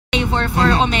favor for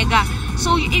Omega.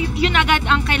 So, yun agad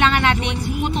ang kailangan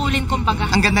nating putulin, kumbaga.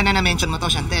 Ang ganda na na-mention mo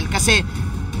to, Chantel, kasi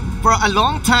for a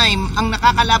long time, ang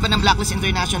nakakalaban ng Blacklist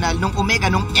International nung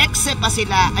Omega, nung exe pa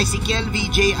sila, ay si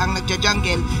KLVJ ang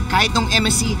nagja-jungle. Kahit nung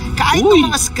MSC, kahit nung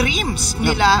mga screams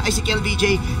nila ay si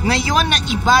KLVJ. Ngayon na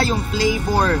iba yung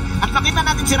flavor. At nakita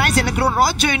natin si Ryzen,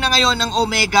 nagro-Roger na ngayon ng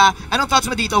Omega. Anong thoughts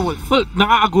mo dito, Wolf? Well,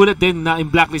 nakakagulat din na in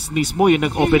Blacklist mismo yung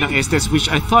nag-open ng Estes, which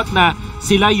I thought na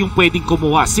sila yung pwedeng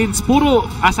kumuha. Since puro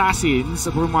assassins,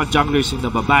 puro mga junglers yung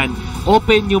nababan,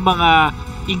 open yung mga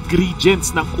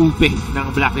ingredients ng ube ng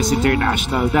Blacklist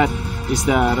International. That is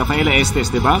the Rafaela Estes,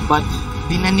 diba? But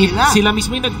sila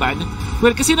mismo yung nagban.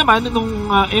 Well, kasi naman nung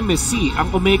MSC,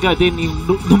 ang Omega din yung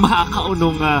lumakao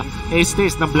nung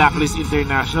Estes ng Blacklist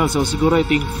International. So siguro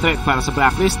ito yung threat para sa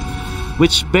Blacklist,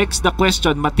 which begs the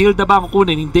question, Matilda ba ang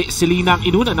kunin? Hindi, Selena ang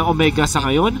inuna ng Omega sa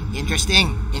ngayon.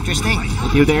 Interesting.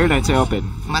 Matilda Airlines ay open.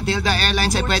 Matilda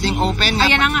Airlines ay pwedeng open.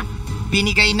 Ayan na nga.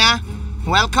 Binigay na.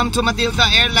 Welcome to Matilda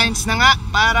Airlines na nga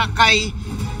para kay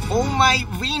Oh My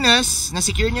Venus.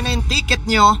 Na-secure nyo na yung ticket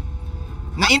nyo.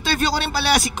 Na-interview ko rin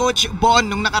pala si Coach Bon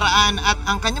nung nakaraan at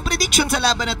ang kanyang prediction sa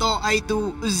laban na to ay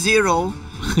 2-0.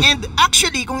 And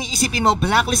actually, kung iisipin mo,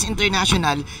 Blacklist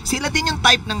International, sila din yung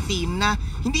type ng team na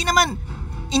hindi naman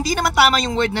tama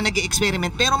yung word na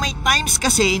nag-experiment, pero may times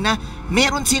kasi na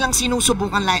meron silang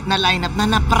sinusubukan na lineup na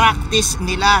na-practice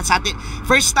nila. Sa atin,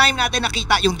 first time natin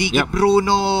nakita yung Digit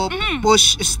Bruno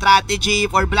push strategy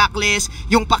for Blacklist,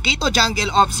 yung Pakito jungle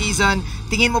off-season.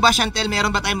 Tingin mo ba, Chantel,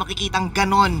 meron ba tayong makikitang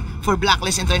ganon for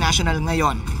Blacklist International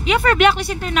ngayon? Yeah, for Blacklist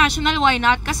International, why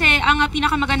not? Kasi ang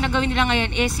pinakamagandang gawin nila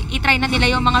ngayon is itry na nila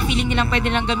yung mga feeling nilang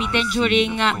pwede nilang gamitin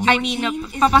during,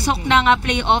 papasok ng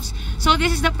playoffs. So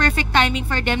this is the perfect timing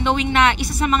for them, knowing na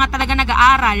isa sa mga talaga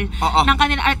nag-aaral ng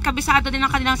kanila at kabisado din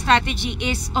ng kanilang strategy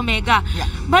is Omega.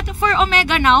 But for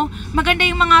Omega now, maganda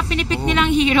yung mga pinipik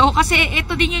nilang hero kasi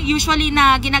ito din yung usually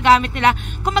na ginagamit nila.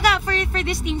 Kumaga, for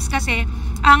these teams kasi,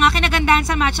 ang kinagandahan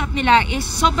sa matchup nila is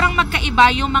sobrang magkaiba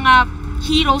yung mga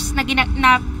heroes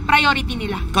na priority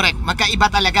nila. Correct, magkaiba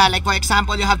talaga. Like for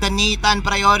example, you have the Nathan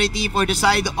priority for the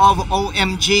side of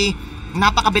OMG.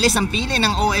 Napakabilis ang pili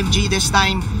ng OMG this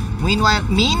time.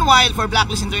 Meanwhile, for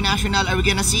Blacklist International, are we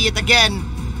gonna see it again?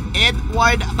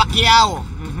 Edward Pacquiao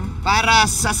para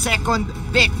sa second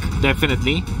pick.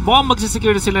 Definitely. Mukhang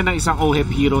magsisecure sila ng isang OHEB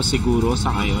hero siguro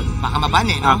sa ngayon. Baka maban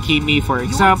no? Kimi, for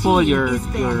example, your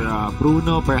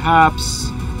Bruno perhaps.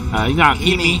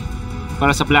 Kimi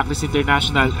para sa Blacklist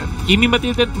International. Kimi,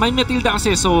 Matilda, may Matilda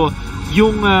kasi, so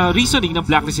yung reasoning ng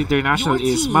Blacklist International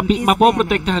is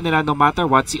mapoprotektahan nila no matter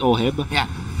what si OHEB.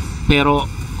 Pero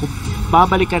kung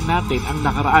babalikan natin ang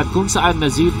nakaraan kung saan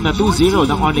na 2-0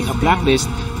 ng Onyx ang Blacklist,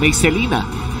 may Selena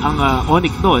ang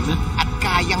Onyx noon. At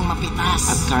kayang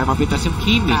mapitas. Yung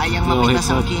Kimi. Kayang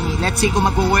mapitas ang Kimi. Let's see kung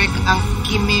mag-work ang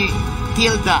Kimi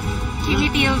Tilda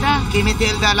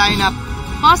lineup.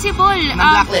 Possible. Ng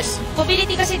Blacklist.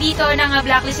 Mobility kasi dito ng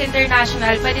Blacklist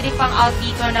International, pwede din pang out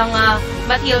dito ng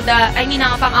Matilda,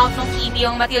 ang pang out ng Kimi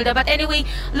yung Matilda. But anyway,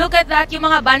 look at that, yung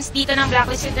mga bans dito ng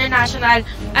Blacklist International.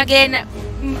 Again,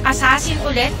 assassin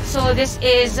ulit. So this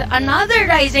is another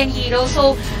Ryzen hero.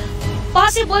 So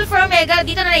possible for Omega,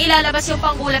 dito na ilalabas yung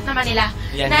panggulat naman nila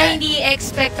na hindi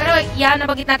expect. Pero yan,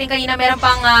 nabanggit natin kanina, meron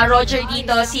pang Roger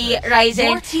dito, si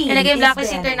Ryzen. And again,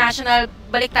 Blacklist International,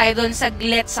 balik tayo dun sa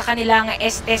glitz sa kanilang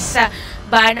Estes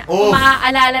ban.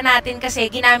 Maaalala natin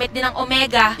kasi, ginamit din ng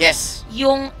Omega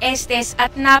yung Estes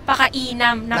at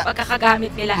napakainam na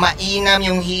pagkakagamit nila. Mainam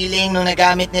yung healing nung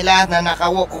nagamit nila na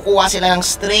kukuha sila ng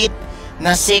straight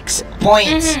na 6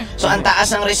 points. So, ang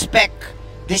taas ng respect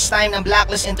this time ng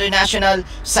Blacklist International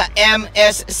sa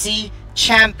MSC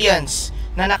Champions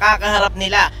na nakakaharap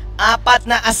nila. 4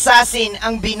 na assassin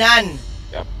ang binan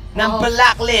ng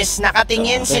Blacklist.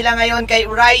 Nakatingin sila ngayon kay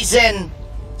Ryzen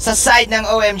sa side ng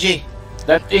OMG.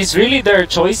 That is really their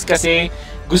choice kasi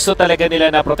gusto talaga nila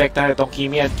na protektahan itong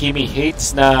Kimi, and Kimi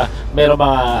hates na merong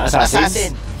mga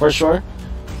assassins. For sure.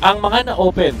 Ang mga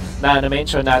na-open na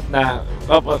na-mention na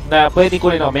pwede ko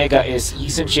rin Omega is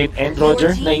Yisem, Shane, and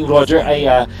Roger. Na yung Roger ay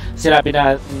sinabi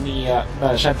na ni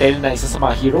Chantel na isa sa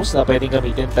mga heroes na pwedeng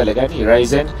gamitin talaga ni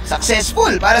Ryzen.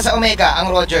 Successful para sa Omega ang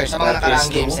Roger sa mga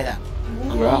nakaraang games nila.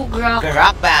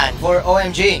 Grak ban for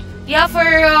OMG. Yeah, for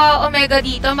Omega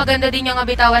dito, maganda din yung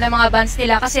bitawan ng mga bans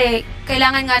nila kasi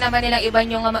kailangan nga naman nilang iban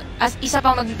yung isa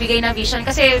pang magbibigay ng vision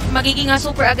kasi magiging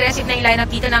super aggressive na yung lineup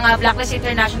dito ng Blacklist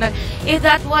International if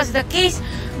that was the case.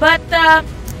 But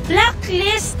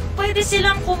Blacklist, pwede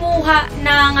silang kumuha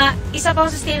ng isa pang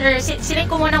sustainer,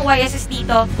 silang kumuha ng YSS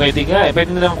dito. Pwede nga pwede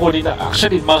nilang kunin na.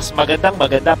 Actually, mas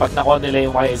maganda pag nakuha nila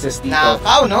yung YSS dito.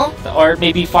 Nakaw, no? Or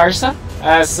maybe Farsa?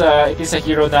 as it is a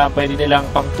hero na pwede nilang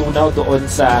pangtunaw doon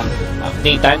sa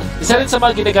Nathan. Isa rin sa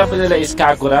mga ginagamit nila is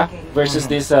Kagura versus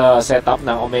this setup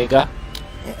ng Omega.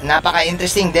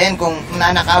 Napaka-interesting din kung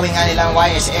nanakawin nga nilang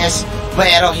YSS.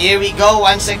 Pero here we go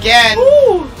once again.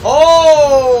 Woo!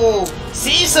 Oh!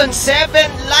 Season 7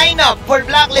 lineup for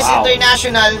Blacklist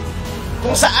International.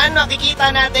 Kung saan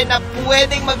makikita natin na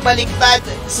pwedeng magbaliktad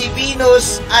si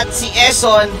Venus at si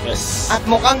Eson. Yes. At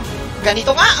mukhang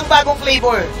ganito nga ang bagong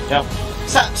flavor. Yep.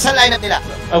 Sa lineup nila.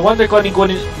 I wonder kung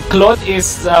Claude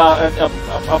is a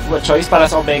choice para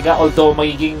sa Omega, although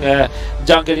magiging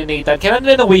jungle ni Nathan. Kailan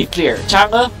nila ng wave clear?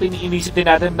 Changa, inisip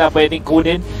din natin na pwedeng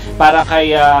kunin para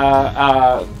kay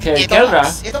Kelra.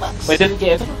 Pwede rin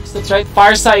kay ito. That's right.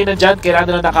 Farsa ay nandyan. Kailangan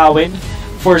nila nakawin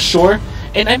for sure.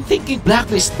 And I'm thinking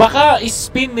Blacklist, baka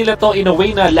ispin nila to in a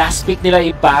way na last pick nila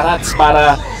i-Barats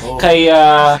para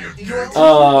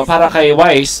kay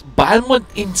Wise. Balmond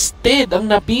instead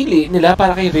ang napili nila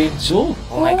para kay Renzo.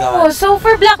 Oh my God. So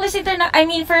for Blacklist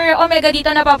for Omega dito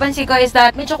napapansin ko is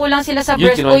that medyo kulang sila sa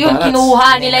burst ko yung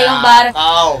kinuha nila yung Barat.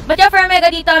 But yeah, for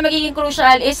Omega dito magiging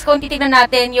crucial is kung titignan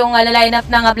natin yung lineup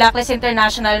ng Blacklist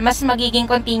International, mas magiging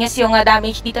continuous yung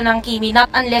damage dito ng Kimi, not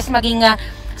unless maging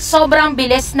sobrang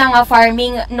bilis ng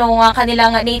farming nung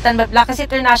kanilang Nathan. But Blacklist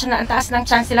International, ang taas ng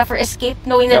chance nila for escape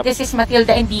knowing that this is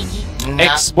Matilda and Diggy.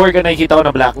 X-Borg ang nakikita ko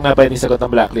na pwedeng sagot ng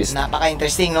Blacklist.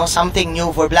 Napaka-interesting, no? Something new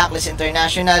for Blacklist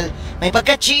International. May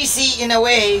pagka-cheesy in a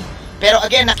way. Pero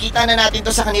again, nakita na natin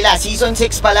to sa kanila. Season 6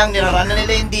 pa lang, niraran na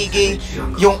nila yung Diggy.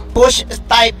 Yung push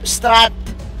type strat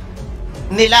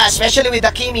nila, especially with the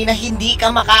Kimi na hindi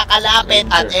ka makakalapit.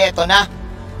 At eto na.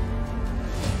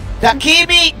 The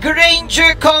Kimi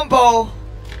Granger combo,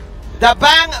 the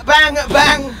bang bang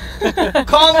bang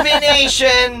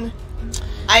combination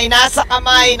ay nasa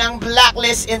kamay ng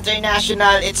Blacklist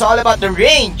International. It's all about the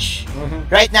range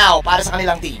right now para sa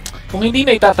kanilang team. Kung hindi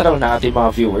na itataraw na ating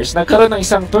mga viewers, nagkaroon ng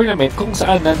isang tournament kung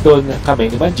saan nandun kami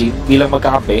ni Manjin bilang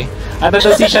magkakampi at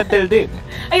nandun si Chantel din.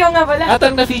 Ayun nga pala. At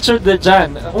ang na-featured na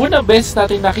dyan, unang best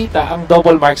natin nakita ang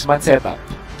double marksman setup.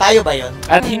 Tayo ba yun?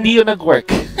 At hindi yun nag-work.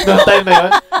 Noong time na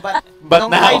yun. But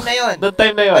now, noong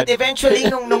time na yun. But eventually,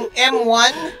 nung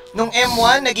M1,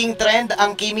 naging trend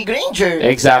ang Kimi Granger.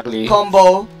 Exactly.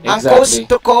 Combo. Exactly. Ang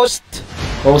coast-to-coast.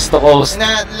 Coast-to-coast.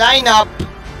 Na lineup.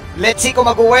 Let's see kung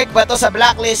mag-work ba to sa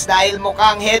Blacklist dahil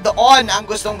mukhang head-on ang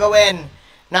gustong gawin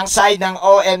ng side ng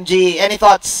OMG. Any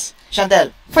thoughts,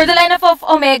 Chantel? For the lineup of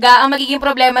Omega, ang magiging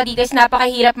problema dito is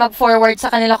napakahirap mag-forward sa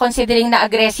kanila considering na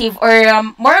aggressive or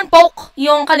more on poke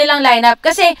yung kanilang lineup.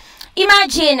 Kasi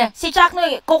imagine, si Chakno,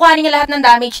 kukuhanin niya lahat ng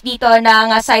damage dito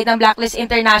ng side ng Blacklist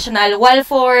International. While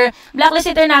for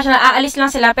Blacklist International, aalis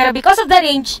lang sila. Pero because of the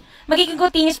range, magiging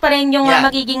continuous pa rin yung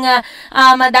magiging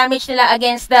damage nila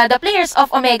against the players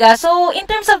of Omega. So, in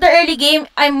terms of the early game,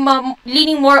 I'm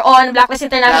leaning more on Blacklist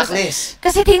International. Blacklist.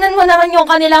 Kasi tingnan mo naman yung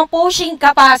kanilang pushing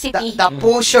capacity. The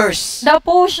pushers. The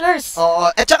pushers.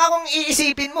 Oo. At saka kung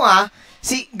iisipin mo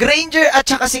si Granger at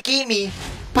saka si Kimi,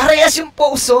 parehas yung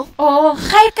pose, Oo,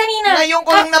 kahit kanina. Ngayon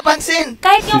ko lang napansin.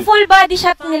 Kahit yung full body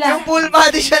shot nila. Yung full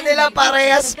body shot nila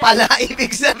parehas pala.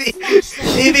 Ibig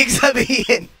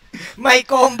sabihin, may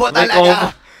combo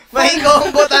talaga. May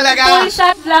combo talaga. Full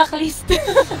shot Blacklist.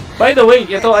 By the way,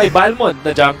 ito ay Balmond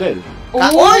na jungle.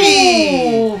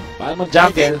 Balmond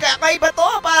jungle. Kakaiba to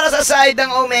para sa side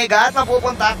ng Omega at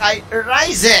mapupunta kay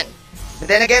Ryzen.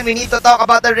 And then again, we need to talk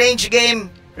about the range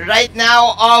game right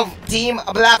now of Team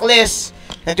Blacklist.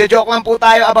 Nagjo-joke lang po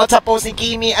tayo about sa post ni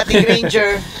Kimi at ni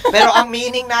Granger. Pero ang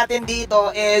meaning natin dito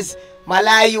is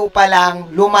malayo pa lang,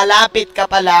 lumalapit ka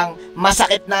pa lang,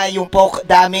 masakit na yung poke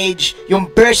damage, yung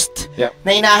burst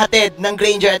na hinahatid ng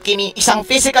Granger at Kimi. Isang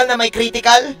physical na may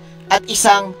critical at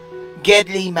isang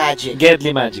Deadly Magic. Deadly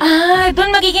Magic.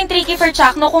 Doon magiging tricky for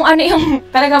Chakno kung ano yung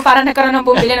talagang parang nagkaroon ng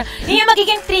bumili na. Yun yung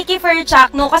magiging tricky for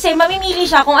Chakno kasi mamimili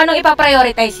siya kung anong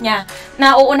ipaprioritize niya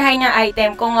na uunahin niya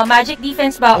item. Kung magic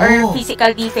defense ba or physical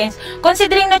defense.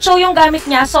 Considering na Cho yung gamit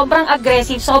niya, sobrang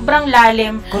aggressive, sobrang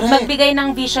lalim. Magbigay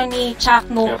ng vision ni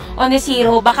Chakno on the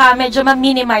zero. Baka medyo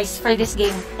ma-minimize for this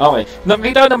game. Okay.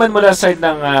 Nakita naman mula side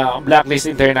ng Blacklist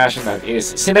International is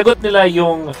sinagot nila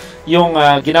yung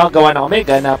ginagawa ng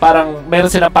Omega na parang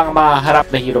meron silang pang maharap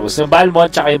na heroes. Yung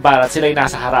Balmond tsaka yung Barat, sila yung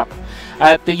nasa harap.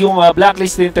 At yung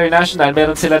Blacklist International,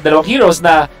 meron silang dalawang heroes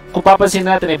na kung papansin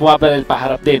natin ay bumabalal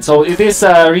paharap din. So it's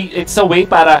a way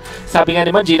para, sabi nga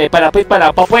ni Manjin, ay palapit pa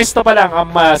lang, papwesto pa lang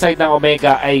ang side ng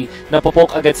Omega ay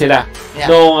napupok agad sila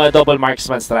noong double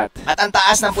marksman strat. At ang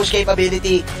taas ng push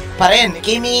capability pa rin.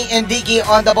 Kimi and Diggy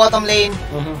on the bottom lane.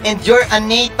 And you're a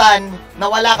Nathan na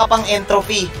wala ka pang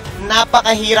entropy.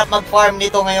 Napakahirap mag-farm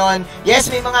nito ngayon. Yes,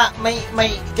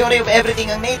 may theory of everything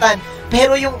ang Nathan,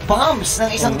 Pero yung bombs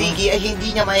ng isang Diggy ay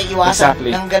hindi niya maiiwasan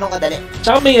ng ganong kadali.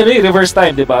 Tsaka may reverse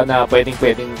time, di ba, na pwedeng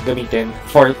gamitin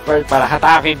para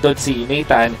hatakin doon si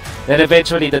Nathan. Then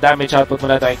eventually, the damage output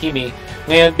mula kay Kimi.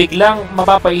 Ngayon, biglang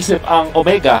mapapaisip ang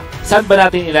Omega, saan ba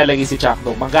natin ilalagay si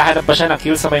Chakno? Manggahanap ba siya ng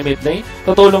kill sa may mid lane?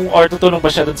 Tutulong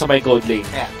ba siya doon sa may gold lane?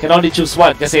 Yeah. Can only choose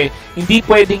one kasi hindi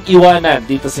pwedeng iwanan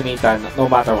dito si Nathan no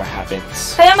matter what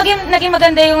happens. Kaya naging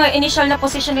maganda yung initial na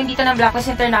position din dito ng Blacklist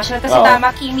International kasi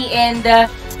tama, Kimi and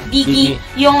Diggy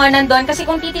yung nandun. Kasi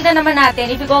kung titignan naman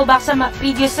natin, if you go back sa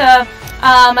previous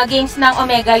games ng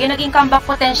Omega, yung naging comeback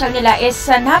potential nila is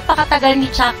napakatagal ni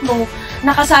Chakno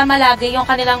nakasama lagi yung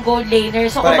kanilang gold laner.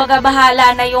 So, kumbaga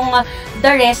bahala na yung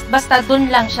the rest, basta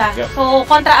dun lang siya. Yep. So,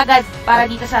 kontra agad para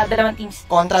dito sa dalawang teams.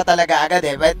 Kontra talaga agad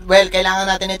eh. But, well, kailangan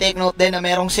natin i-take note din na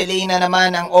merong Selena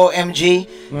naman ang OMG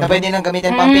na pwede nang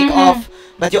gamitin pang pick off.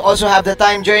 But you also have the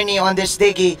time journey on this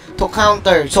Diggy to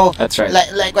counter. So, that's right.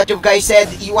 Like what you guys said,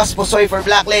 iwas Pusoy for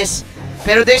Blacklist.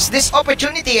 Pero there's this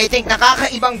opportunity, I think,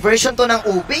 nakakaibang version to ng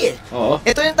UB eh.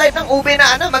 Ito yung type ng UB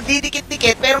na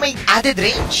magdidikit-dikit pero may added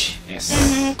range. Yes.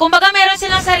 Kumbaga meron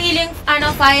silang sariling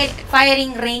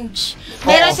firing range.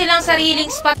 Meron silang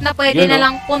sariling spot na pwede na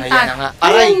lang punta.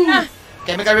 Aray!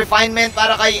 Chemical refinement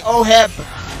para kay Oheb.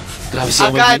 Grabe si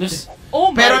Venus.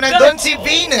 Pero nandun si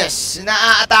Venus na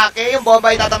aatake. Yung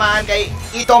bomba ay tatamaan kay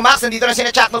Ito Max. Nandito na si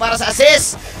Chakno para sa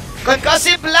assist.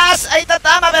 Concussive Blast ay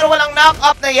tatama pero walang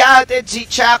knock-up na ihatid si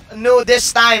Chakno this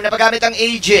time. Napagamit ang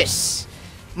Aegis.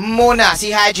 Muna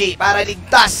si Haji para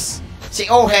ligtas si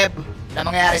Oheb na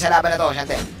mangyayari sa laban na to,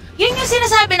 Chantel. Yun yung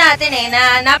sinasabi natin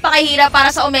na napakahirap para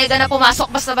sa Omega na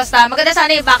pumasok basta-basta. Maganda sana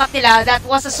yung backup nila. That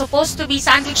was supposed to be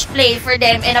sandwich play for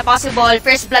them and a possible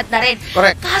first blood na rin.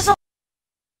 Correct. Kaso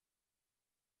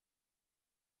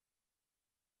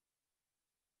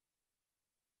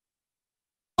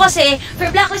kasi for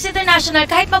Blacklist International,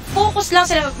 kahit mag-focus lang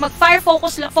sila,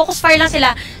 focus fire lang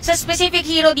sila sa specific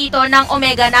hero dito ng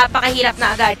Omega, napakahirap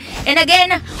na agad. And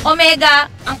again, Omega,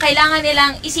 ang kailangan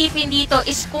nilang isipin dito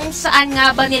is kung saan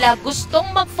nga ba nila gustong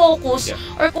mag-focus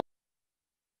or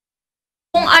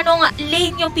kung anong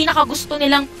lane yung pinakagusto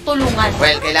nilang tulungan.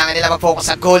 Well, kailangan nila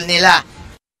mag-focus sa goal nila.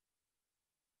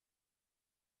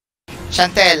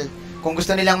 Chantel, kung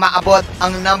gusto nilang maabot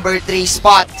ang number 3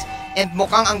 spot and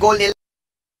mukhang ang goal nila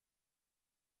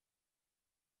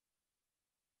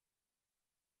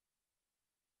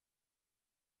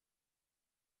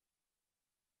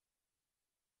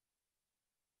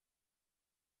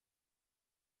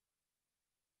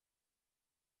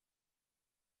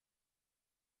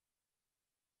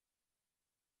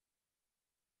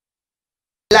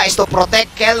is to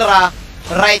protect Kelra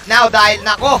right now dahil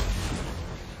nako,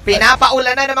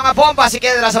 pinapaulan na ng mga bomba si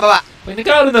Kelra sa baba. Pag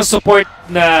nagkaroon ng support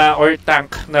na or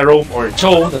tank na roam or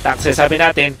Cho, na tank sabi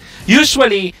natin,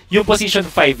 usually yung position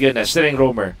 5 yun na, siya yung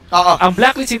roamer. Ang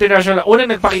Blacklist International, unang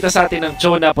nagpakita sa atin ng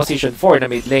Cho na position 4 na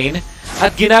mid lane.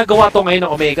 At ginagawa to ngayon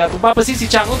ng Omega. Kung papansin si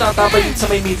Chakno nakatapay sa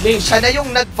may mid lane. Siya na yung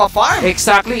nagpa-farm.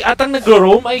 Exactly. At ang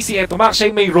nagro-roam ay si Etomac. Siya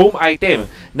yung may roam item.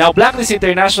 Now, Blacklist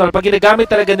International, pag ginagamit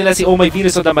talaga nila si Oh My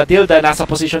Venus o the Matilda, nasa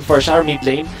position 4 siya or mid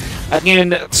lane. At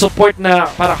ngayon, support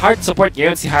na, para hard support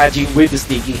ngayon si Haji with the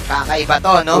Sticky. Kakaiba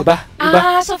to, no? Iba?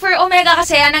 So for Omega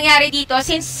kasi, ang nangyari dito,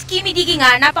 since Kimi Diggy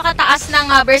nga, napakataas ng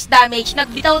burst damage,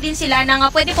 nagbitaw din sila ng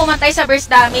pwede pumantay sa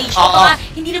burst damage. O mga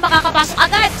hindi na makakapasok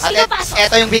agad. Sino pasok?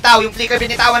 Ito yung bitaw, yung flicker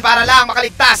binitawan para lang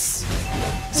makaligtas.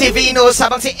 Si Venus,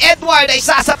 habang si Edward ay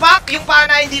sasapak, yung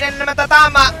pana hindi na naman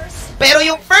tatama. Pero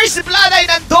yung first blood ay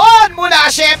nandun mula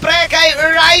syempre kay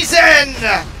Ryzen.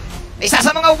 Isa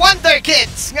sa mga wonder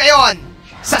kids ngayon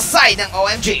sa side ng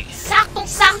OMG.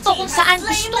 Saktong-sakto kung saan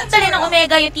gustong dali ng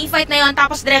Omega yung teamfight na yun,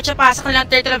 tapos diretso pa sa kanilang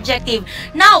turtle objective.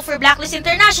 Now, for Blacklist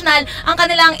International, ang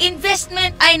kanilang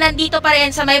investment ay nandito pa rin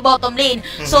sa may bottom lane.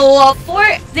 So, for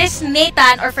this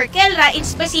Nathan or for Kelra in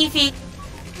specific,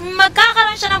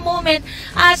 magkakaroon siya ng moment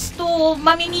as to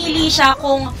mamimili siya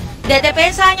kung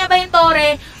dedepensahan niya ba yung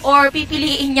Torre or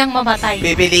pipiliin niyang mamatay.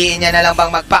 Pipiliin niya na lang bang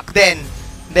mag-pack din.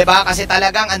 Diba? Kasi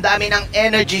talagang ang dami ng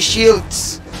energy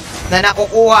shields na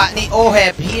nakukuha ni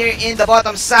Oheb here in the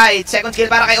bottom side. Second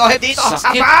kill para kay Oheb dito.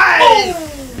 Sapay!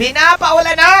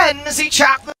 Pinapaulanan si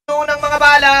Chakno ng mga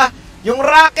bala. Yung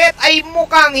rocket ay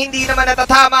mukhang hindi naman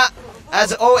natatama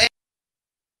as Oheb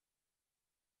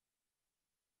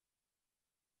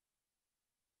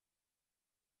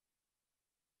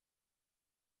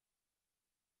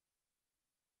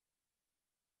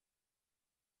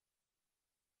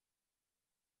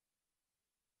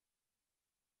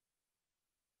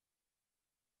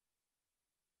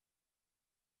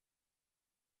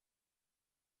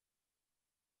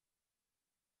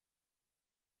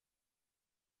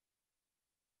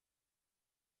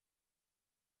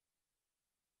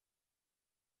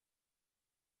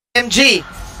OMG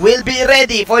will be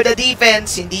ready for the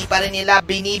defense. Hindi pa rin nila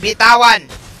binibitawan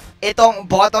itong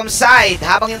bottom side,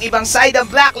 habang yung ibang side ng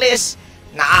Blacklist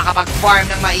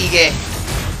nakakapag-farm ng maigi.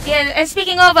 Yeah, and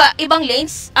speaking of ibang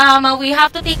lanes, we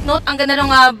have to take note, ang ganda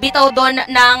ng bitaw doon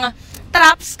ng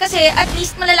traps, kasi at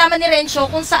least malalaman ni Renzo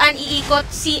kung saan iikot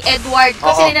si Edward.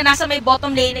 Kasi sila na nasa may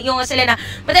bottom lane yung sila na.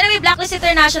 But anyway, Blacklist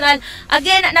International,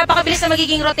 again, napakabilis na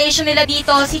magiging rotation nila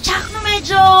dito. Si Chuck na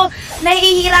medyo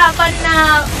nahihirapan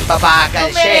na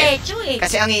babagal siya. Eh.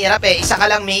 Kasi ang hirap isa ka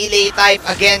lang melee type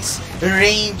against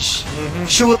range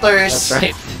shooters. That's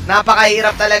right.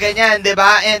 Napakahirap talaga niyan, di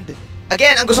ba? And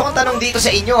again, ang gusto kong tanong dito sa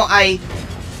inyo ay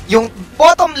yung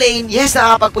bottom lane, yes,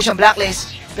 nakakapag-push ang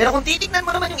Blacklist. Pero kung titignan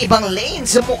mo naman yung ibang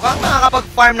lanes, mukhang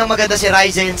nakakapag-farm ng maganda si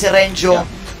Ryzen, si Renzo.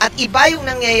 At iba yung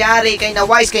nangyayari kay na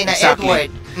Wise, kay na Edward.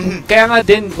 Kaya nga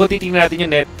din, kung titignan natin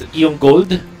yung net, yung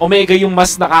gold, Omega yung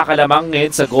mas nakakalamang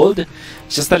ngayon sa gold.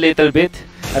 Just a little bit.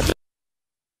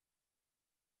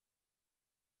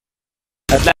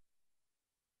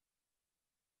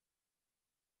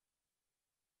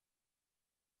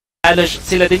 At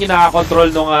sila din yung nakakontrol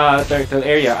ng turtle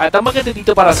area. At ang maganda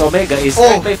dito para sa Omega is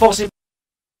may focus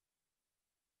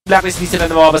Blacklist, di sila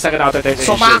na mawabasa ng outer turtle.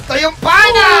 Sumakto yung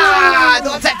pana!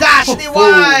 Doon sa dash ni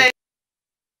Wise!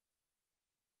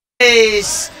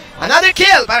 Another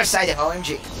kill para sa side ng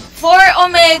OMG. For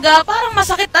Omega, parang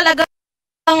masakit talaga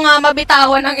ang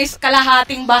mabitawan ng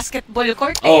kalahating basketball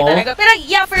court. Talaga. Pero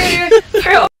yeah, for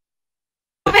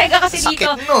Omega kasi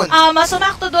sakit dito,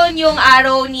 sumakto doon yung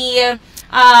arrow ni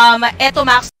Eto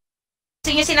Max. So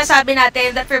yung sinasabi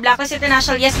natin that for Blacklist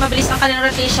International, yes, mabilis ang kanilang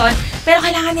rotation, pero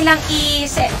kailangan nilang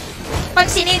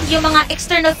pagsinid yung mga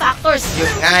external factors. Yun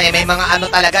nga, may mga ano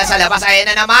talaga sa labas. Ayan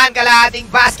na naman, kalahating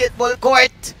basketball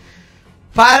court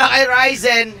para kay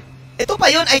Ryzen. Ito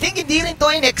pa yun, I think hindi rin to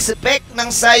in-expect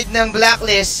ng side ng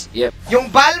Blacklist. Yung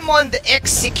Balmond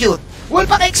execute. Well,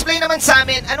 paka-explain naman sa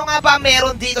amin, ano nga ba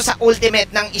meron dito sa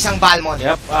ultimate ng isang Balmond?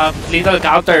 Little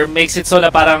counter makes it so na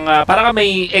parang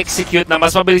may execute na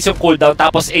mas mabilis yung cooldown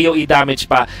tapos AoE damage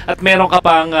pa at meron ka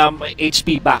pang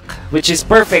HP back, which is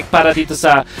perfect para dito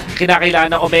sa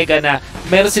kinakailangan ng Omega na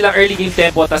meron silang early game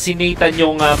tempo at si Nathan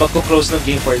yung magko-close ng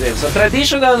game for them. So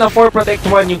traditional na 4 protect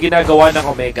 1 yung ginagawa ng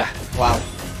Omega. Wow.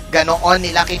 Ganoon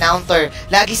nila kinounter.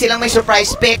 Lagi silang may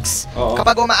surprise picks.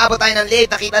 Kapag umaabot tayo ng late,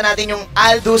 nakita natin yung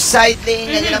Aldous side lane,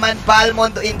 yan naman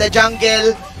Balmond in the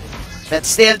jungle. But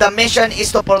still, the mission is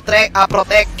to protect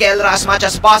Kelra as much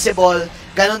as possible.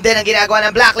 Ganon din ang ginagawa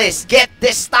ng Blacklist. Get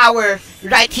this tower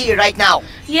right here, right now.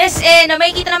 Yes, and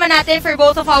makikita naman natin for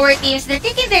both of our teams, they're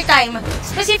taking their time.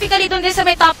 Specifically dun din sa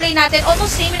may top lane natin,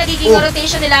 almost same yung nagiging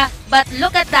rotation nila. But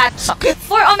look at that. Sakit.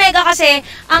 For Omega kasi,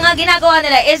 ang ginagawa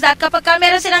nila is that kapag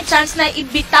meron silang chance na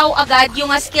ibitaw agad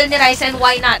yung skill ni Ryzen,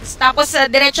 why not? Tapos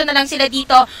diretso na lang sila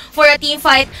dito for a team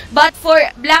fight. But for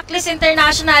Blacklist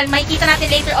International, makikita natin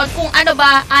later on kung ano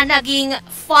ba ang naging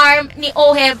farm ni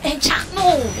Oheb and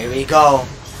Chakno. Here we go.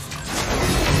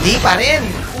 Hindi pa rin.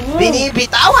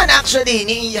 Binibitawan actually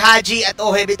ni Haji at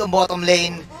Oheb itong bottom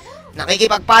lane.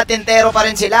 Nakikipagpatentero pa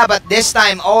rin sila, but this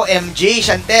time, OMG,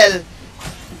 Chantel.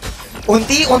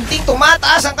 Unti-unting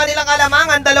tumataas ang kanilang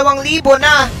kalamangan, 2,000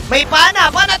 na. May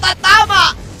pana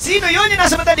natatama! Sino yun? Yung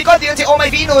nasa matang likod, yun si Oh My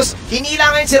Venus.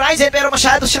 Hinila ngayon si Ryzen pero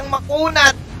masyado siyang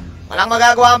makunat. Walang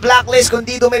magagawa ang Blacklist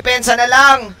kundi dumipensa na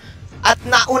lang. At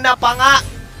nauna pa nga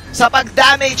sa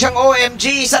pag-damage ang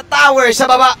OMG sa tower sa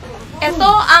baba. Ito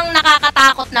ang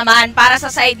nakakatakot naman para sa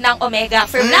side ng Omega.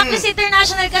 For Blacklist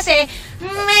International kasi,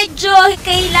 medyo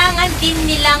kailangan din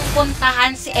nilang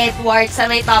puntahan si Edward sa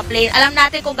may top lane. Alam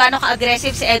natin kung gaano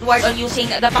ka-aggressive si Edward on using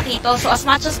the Pakito. So as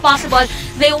much as possible,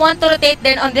 they want to rotate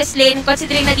then on this lane.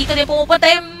 Considering na dito din pumupunta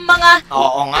yung mga...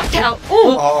 Oo nga.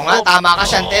 Oo nga, tama ka,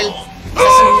 Chantel.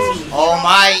 Oh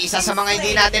my, isa sa mga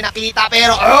hindi natin nakita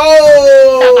pero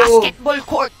the basketball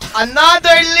court.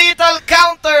 Another little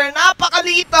counter,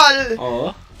 napaka-little.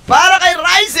 Para kay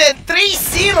Ryzen,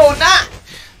 3-0 na.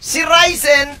 Si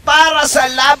Ryzen para sa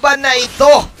laban na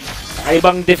ito.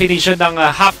 Ibang definition ng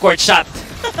half-court shot.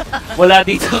 Mula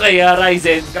dito kay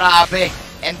Ryzen. Grabe.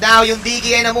 And now yung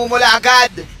Digi ay namumula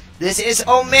agad. This is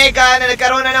Omega na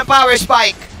nagkaroon na ng power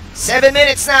spike. 7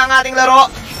 minutes na ang ating laro.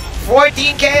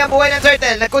 14k ang buhay ng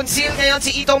Turtle. Nag-conceal ngayon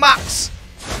si Ito Max.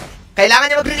 Kailangan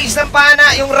niya mag-release ng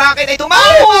pana. Yung rocket ay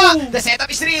tumawa. The setup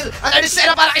is real. Another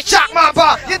setup para kay Chuck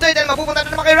Mapa. Yung Turtle mapupunta na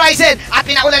naman kay Ryzen. At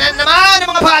pinaulanan naman ng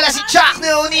mga bala si Chuck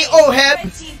ni Oheb.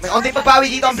 May onting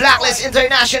pagbawi dito ang Blacklist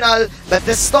International. But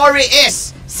the story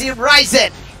is si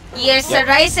Ryzen. Yes,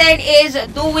 Ryzen is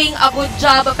doing a good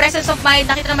job. Presence of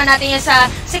mind, nakita naman natin yan sa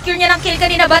secure niya ng kill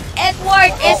kanina. But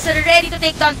Edward is ready to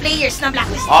take down players ng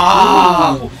Blacklist.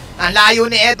 Ang layo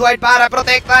ni Edward para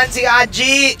protektahan si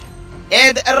Haji.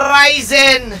 And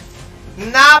Ryzen,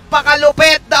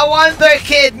 napakalupit the Wonder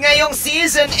Kid ngayong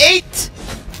Season 8.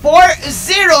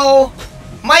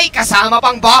 4-0, may kasama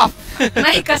pang buff.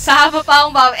 May kasama pa ang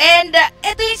Bob. And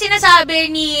ito yung sinasabi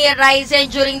ni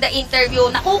Ryzen during the interview.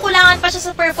 Nakukulangan pa siya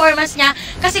sa performance niya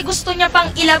kasi gusto niya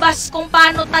pang ilabas kung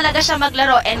paano talaga siya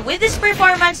maglaro. And with this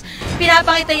performance,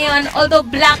 pinapakita niya yun. Although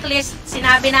Blacklist,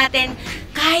 sinabi natin,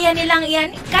 kaya nilang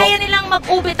yan. Kaya nilang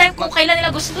mag-overtime kung kailan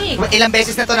nila gusto eh. Ilang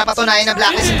beses na ito napatunayan ng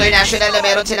Blacklist International na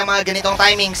meron silang mga ganitong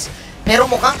timings. Pero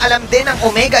mukhang alam din ng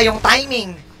Omega yung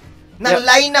timing ng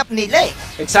lineup nila eh.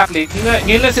 Exactly.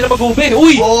 Ngayon lang sila mag-ube.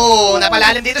 Uy! Oh,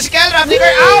 napalalim dito si Kelra. Flicker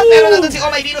out. Pero nandun si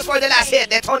Oh My Venus for the last hit.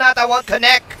 Detonata won't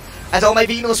connect. As Oh My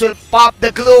Venus will pop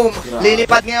the gloom.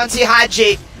 Lilipad ngayon si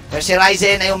Haji. Pero si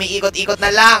Ryzen ay umiikot-ikot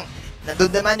na lang. Nandun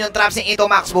naman yung traps ni Ito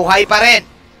Max. Buhay pa rin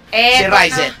si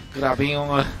Ryzen. Grabe yung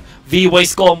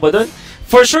V-Wise combo dun.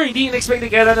 For sure, hindi in-expect ni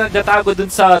Kelra na nagtatago dun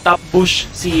sa top bush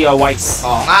si Wise.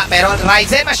 Oo nga, pero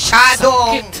Ryzen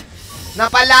masyadong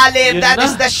napalalim. That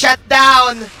is the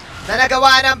shutdown na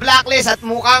nagawa ng Blacklist at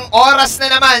mukhang oras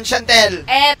na naman, Chantel.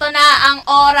 Eto na ang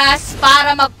oras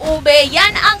para mag-ube.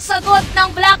 Yan ang sagot ng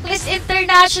Blacklist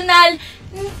International.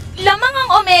 Lamang ang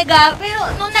Omega, pero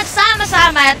nung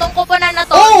nagsama-sama, itong kupunan na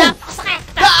to, napakasakit.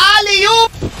 The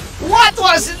alley-oop! What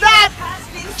was that?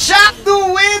 Jack do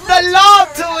with the lob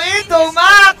to Ito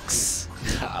Max!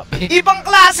 Ibang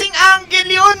klaseng angle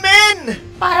yun, men!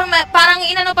 Parang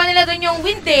inano pa nila doon yung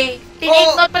wind eh.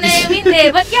 Tinake note pa nila yung wind eh.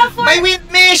 But yeah, may wind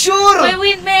measure! May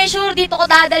wind measure. Dito ko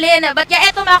dadalhin. But yeah,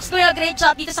 eto Max doing a great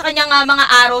job dito sa kanyang mga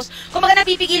arrows. Kung maga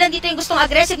napipigilan dito yung gustong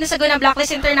aggressiveness sa gawin ng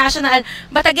Blacklist International.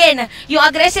 But again, yung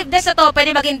aggressiveness na to,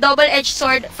 pwede maging double-edged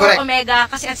sword for Omega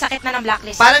kasi ang sakit na ng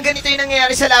Blacklist. Parang ganito yung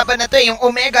nangyayari sa laban na to eh. Yung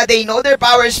Omega, they know their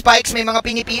power spikes. May mga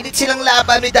pinipilit silang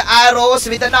laban with the arrows,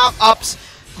 with the knock-ups.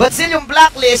 But still yung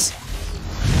Blacklist,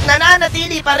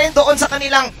 nananatili pa rin doon sa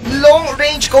kanilang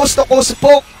long-range coast-to-coast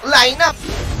poke lineup.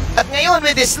 At ngayon,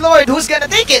 with this Lord, who's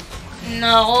gonna take it?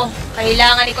 Nako,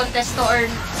 kailangan i-contest to earn.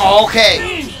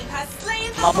 Okay.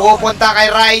 Mapupunta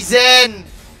kay Ryzen.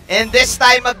 And this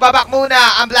time, magbabak muna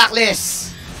ang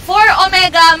Blacklist. For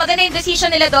Omega, maganda yung decision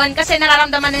nila doon kasi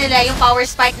nararamdaman na nila yung power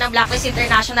spike ng Blacklist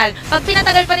International. Pag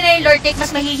pinatagal pa nila yung Lord Take,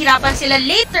 mas mahihirapan sila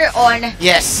later on.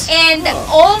 Yes. And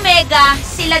Omega,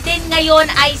 sila din ngayon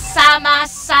ay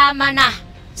sama-sama na.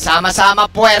 Sama-sama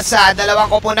puwersa, dalawang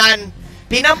koponan.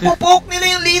 Pinampupok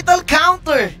nila yung lethal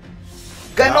counter.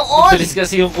 Ganoon. Mabilis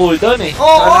kasi yung cooldown eh.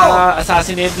 Oo.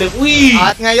 Assassin Emblem. Uy!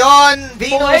 At ngayon,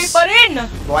 Venus. Buhay pa rin.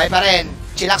 Buhay pa rin.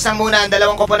 Chillax lang muna ang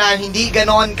dalawang koponan. Hindi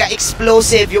ganoon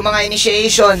ka-explosive yung mga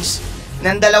initiations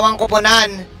ng dalawang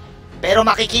koponan. Pero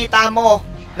makikita mo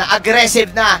na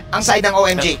aggressive na ang side ng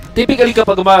OMG. Typically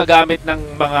kapag gumagamit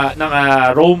ng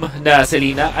roam na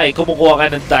Selena ay kumukuha ka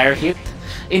ng dire hit.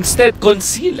 Instead,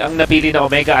 conceal ang napili na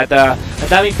Omega at ang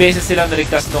daming beses silang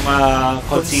naligtas ng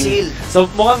conceal. So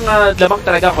mukhang lamang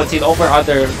talaga conceal over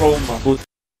other roam boot.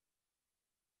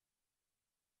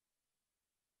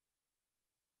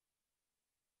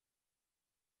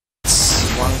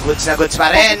 Goods na goods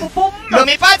pa rin.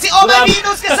 Lumipad si Oh My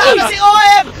Venus kasama si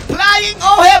OM. Flying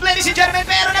OM, ladies and gentlemen.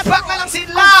 Pero nag-back na lang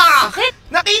sila.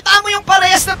 Nakita mo yung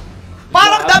parehas na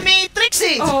parang The Matrix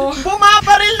eh.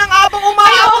 Bumabaril ng abang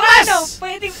umaatras.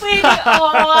 Pwede.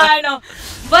 Oo,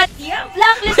 But yeah,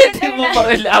 Blacklist Pwede mo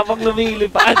baril abang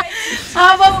lumilipad.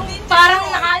 Habang parang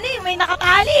may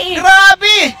nakatali eh.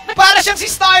 Grabe. Para siyang si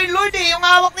Star-Lord eh. Yung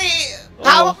hawak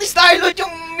ni Star-Lord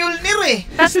yung Mjolnir eh.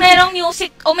 Tapos merong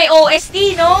music o may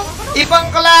OST, no? Ibang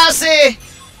klase.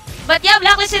 But yeah,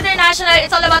 Blacklist International,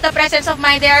 it's all about the presence of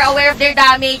mind. They are aware of their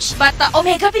damage. But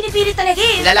Omega, pinipili talaga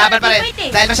eh. Lalaban pa rin.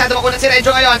 Dahil masyado makunan si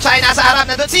Renjo ngayon. Siya ay nasa harap.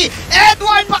 Nandun si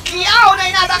Edward Pacquiao na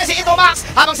inatake si Ito Max.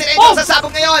 Habang si Renjo sasabog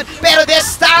ngayon. Pero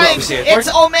this time, it's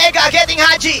Omega getting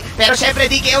Haji. Pero syempre,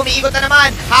 DK umiikot na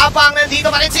naman. Habang nandito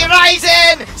pa rin si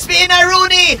Ryzen. Spina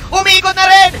Rooney. Umiikot na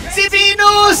rin si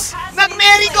Venus.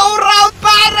 Nag-merry-go-round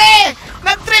pare.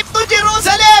 Nag-trip to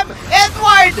Jerusalem.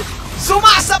 Edward.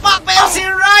 Sumasapak pero si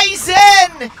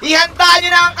Ryzen! Ihanda nyo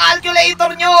na ang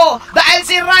calculator nyo! Dahil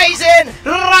si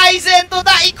Ryzen to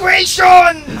the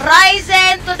equation!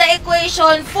 Ryzen to the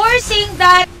equation, forcing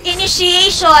that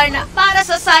initiation para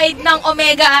sa side ng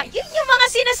Omega. Yun yung mga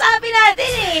sinasabi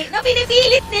natin eh, na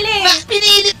pinipilit nila eh.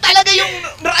 Pinilit talaga yung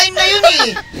rhyme na yun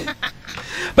eh!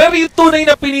 Pero yung tunay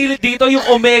na pinilit dito, yung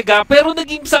Omega, pero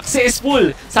naging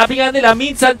successful. Sabi nga nila,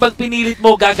 minsan pag pinilit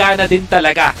mo, gagana din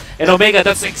talaga. And Omega,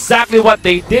 that's exactly what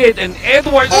they did. And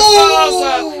Edward,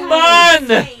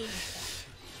 man!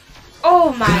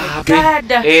 Oh my God!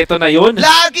 Ito na yun.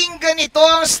 Laging ganito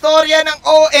ang storya ng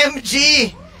OMG.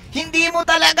 Hindi mo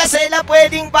talaga sila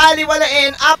pwedeng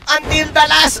baliwalain up until the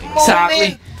last moment.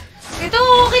 Exactly. Ito,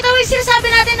 kita mo yung sinasabi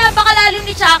natin, napakalalim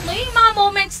ni Chakno, yung mga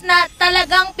moments na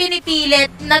talagang pinipilit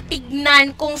na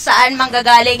tignan kung saan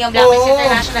manggagaling yung Blacklist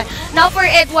International. Now for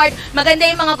Edward, maganda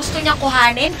yung mga gusto niyang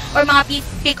kuhanin or mga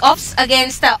pick-offs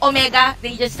against Omega.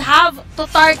 They just have to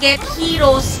target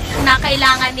heroes na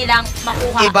kailangan nilang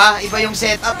makuha. Iba yung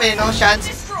setup no,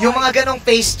 Chance? Yung mga ganong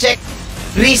face check,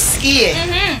 risky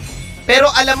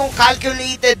Pero alam mong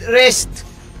calculated risk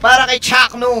para kay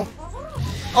Chakno.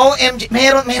 OMG,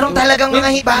 meron talagang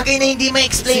mga bagay na hindi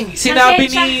ma-explain. Sinabi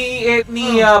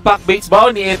ni Back Bates ba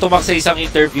o ni Eto Max sa isang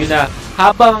interview na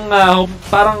habang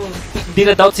parang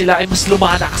dinadoubt sila ay mas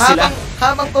lumalakas sila.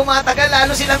 Habang tumatagal,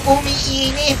 lalo silang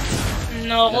umiinit.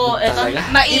 No, ito,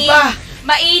 Iba.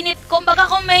 mainit. Kumbaga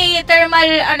kung may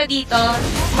thermal, dito.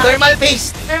 Thermal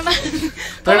paste.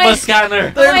 Thermal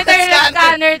scanner. Kung may thermal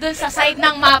scanner dun sa side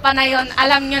ng mapa na yon,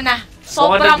 alam nyo na,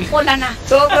 sobrang pula na.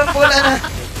 Sobrang pula na.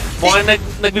 Mukhang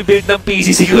nagbibuild ng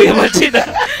PC si Kuya Machin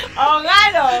Oo nga,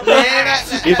 no?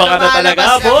 Iba ka na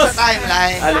talaga, boss. Sa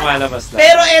timeline. Lumalabas na.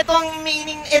 Pero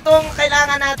itong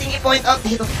kailangan nating i-point out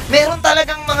dito, meron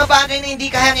talagang mga bagay na hindi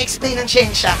kayang explain ng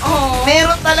siyensya.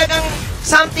 Meron talagang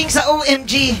something sa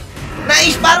OMG na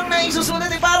parang naisusulat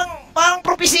parang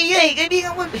propesiya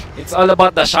kaibigan mo. It's all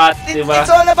about the shot, di ba? It's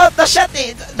all about the shot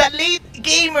the late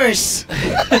gamers.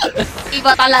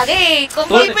 Iba talaga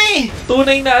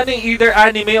Tunay na either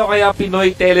anime o kaya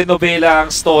Pinoy telenovela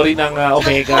ang story ng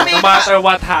Omega. No matter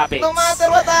what happens. No matter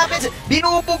what happens.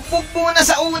 Binubugbog muna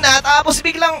sa una, tapos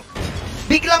biglang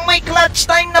may clutch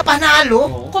time na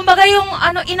panalo. Kumbaga yung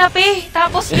inapi,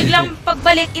 tapos biglang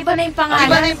pagbalik, iba na yung pangalan.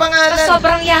 Iba na yung pangalan. Tapos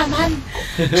sobrang yaman.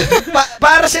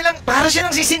 para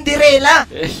silang si Cinderella.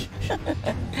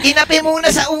 Inapi muna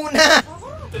sa una.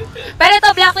 Pero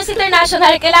ito, Blacklist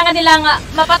International, kailangan nilang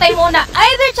mapatay muna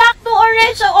either Chakno or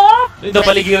Renzo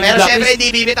Napaligiran Pero yung syempre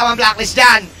hindi bibitaw ang Blacklist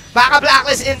dyan. Baka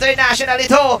Blacklist International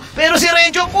ito. Pero si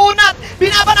Renjo kunat.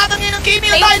 Binabanatan niya ng Kimi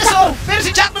ng Dinosaur. Pero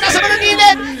si Chakno nasa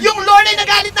manangilid. Yung Lord ay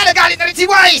nagalit na rin si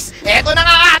Wise. Eto na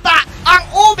nga ata ang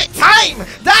overtime.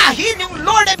 Dahil yung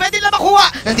Lord ay pwede lang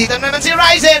makuha. Nandito na naman si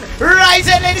Ryzen.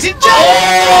 Ryzen, ladies and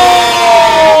gentlemen.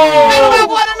 Pero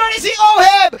makuha ng Lord ay si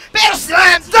Oheb. Pero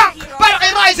slam dunk para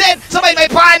kay Ryzen. Sabay may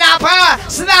pana pa.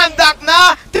 Slam dunk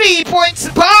na. 3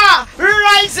 points pa.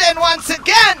 Ryzen once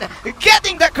again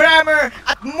getting the grammar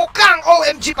at mukhang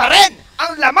OMG pa rin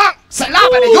ang lamang sa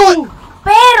laban na yun.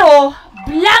 Pero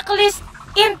Blacklist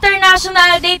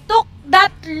International, they took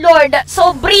that Lord.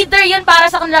 So breather yun para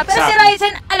sa kanila. Pero si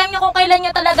Ryzen, alam niyo kung kailan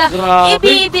niya talaga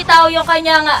ibibitaw yung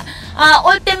kanyang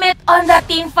ultimate on the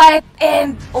team fight.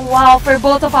 And wow, for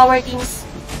both of our teams.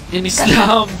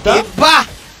 In-slam dunk. Iba!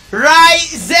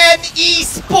 Ryzen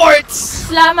Esports!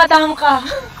 Slamadang ka.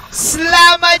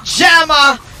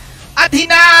 Slamadjama! At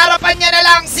hinaarapan niya na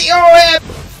lang si Oheb.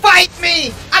 Fight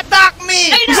me! Attack me!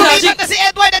 Lumipat na si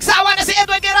Edward! Nagsawa na si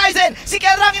Edward kay Ryzen! Si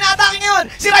Kelrang ina-atake ngayon!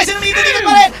 Si Ryzen umiikot-ikot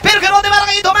pa rin! Pero karote para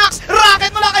kay Domax!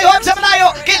 Rocket mula kay Oheb sa malayo!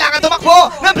 Kailangan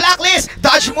tumakbo ng Blacklist!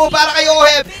 Dodge move para kay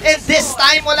Oheb! And this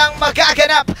time walang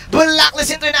magaganap!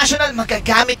 Blacklist International,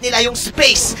 magagamit nila yung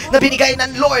space na binigay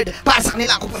ng Lord para sa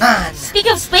kanilang kupunan! Speak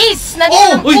of space!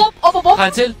 Nandito ng poop!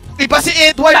 Cancel! Iba si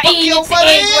Edward! Painit si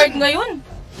Edward ngayon!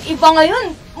 Iba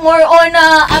ngayon! More on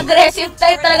aggressive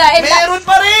type talaga. Meron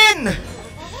pa rin!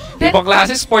 Ibang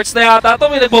klase, sports na yata ito.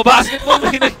 May nagbabasketball,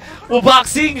 may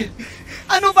nagboboxing.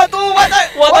 Ano ba to?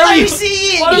 What are you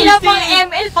seeing? Hindi lang pang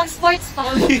ML, pang sports pa.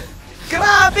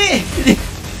 Grabe!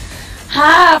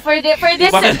 For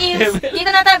this team, dito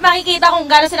na tayo makikita kung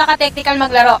gano'n sila ka-technical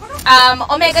maglaro.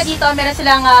 Omega dito, meron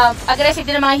silang aggressive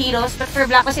din ng mga heroes. But for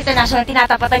Blacklist International,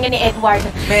 tinatapatan yun ni Edward.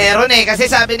 Meron kasi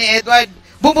sabi ni Edward,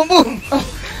 boom boom boom!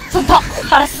 Suntok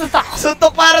para sa suntok.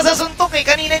 Suntok para sa suntok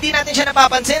Kanina hindi natin siya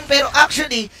napapansin. Pero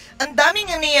actually, ang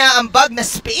daming niyaambag na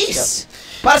space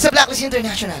para sa Blacklist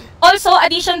International. Also,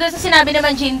 addition doon sa sinabi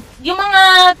naman, Jin, yung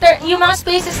mga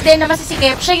spaces din na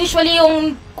masisikip, siya usually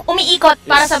yung umiikot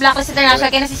para sa Blacklist International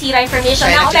kaya nasisira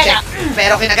information na Omega.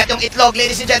 Pero kinagat yung itlog,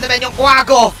 ladies and gentlemen, yung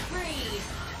kwago.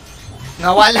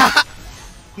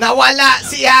 Nawala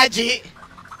si Haji.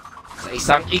 Sa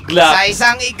isang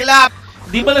iglap.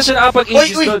 Di ba na siya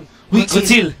nakapag-injust doon?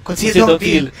 Conceal, don't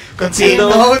feel. Conceal,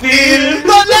 don't feel.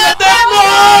 Don't let them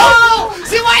go!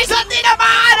 Si Wise ang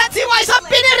tinamaan at si Wise ang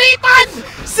piniritan!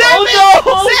 7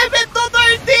 to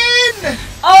 13!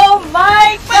 Oh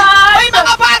my God! May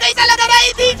mga bagay talaga na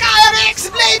hindi kaya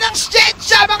na-explain ng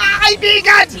siyensya, mga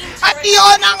kaibigan! At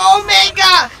iyon ang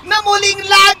Omega na muling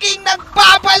laging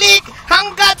nagbabalik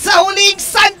hanggat sa huling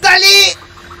sandali!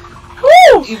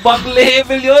 Ibang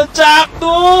level yun,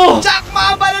 Chakno! Chak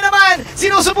Mamba na naman!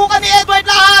 Sinusubukan ni Edward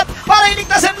lahat para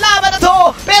iligtas ang laban na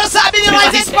to. Pero sabi ni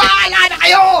Ryzen, bahala na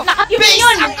kayo!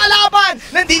 Base ang kalaban!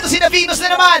 Nandito si Venus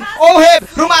na naman. Oheb,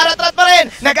 rumaratrat pa rin.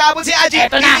 Nag-aabot si Aji.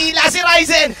 Hinila si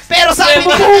Ryzen. Pero sabi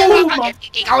ni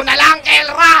ikaw na lang,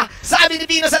 Elra! Sabi ni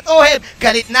Venus at Oheb.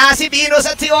 Galit na si Venus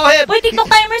at si Oheb. Uy, TikTok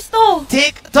timers to.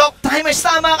 TikTok timers,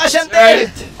 tama ka, Chantel.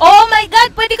 Oh my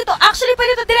God, pwede ko to. Actually,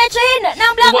 pwede to diretsahin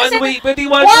ng Blacklist. Pwede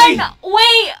one way. One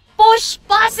way push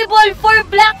possible for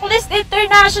Blacklist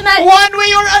International. One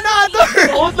way or another.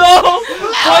 Oh no!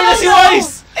 Wala si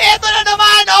Wise! Ito na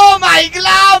naman! Oh my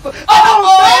glove!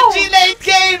 OMG late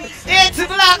game! It's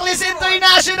Blacklist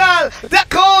International! The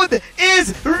code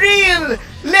is real!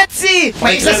 Let's see!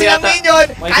 May isa silang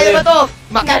minion! Kaya ba to?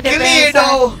 Makaklear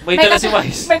daw! May dala si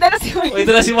Wise! May dala si Wise! May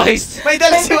dala si Wise! May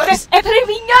dala si Wise! Ito rin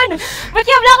minion! Ba't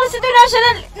kaya Blacklist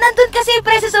International? Nandun kasi yung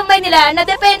presence of mind nila na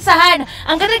depensahan.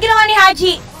 Ang ganda ginawa ni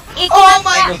Haji. Oh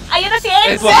my God! Ayun na si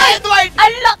Enzo! Edward!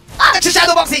 Alak!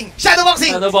 Nagsa-shadowboxing!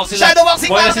 Shadowboxing! Shadowboxing!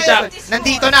 Shadowboxing Buhay para na si kay Jack.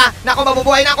 Nandito na! Naku,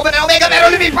 mabubuhay na ako ba ng Omega pero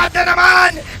lumipad na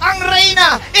naman! Ang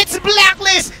Reyna! It's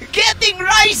Blacklist getting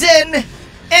Ryzen!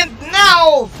 And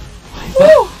now,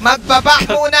 magbaback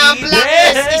muna ang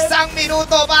Blacklist! Isang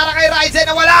minuto para kay Ryzen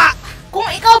na wala! Kung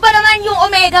ikaw ba naman yung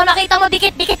Omega, makita mo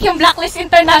dikit-dikit yung Blacklist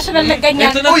International na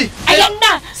ganyan. Ito na. Uy! Ayan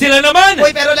na! Sila naman!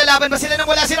 Uy, pero lalaban ba sila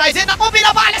nang wala si Ryzen? Naku,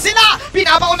 binabala sila!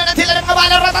 Pinapaunan na sila ng mga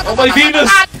bala. Oh my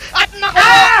Venus! At naku,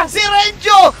 si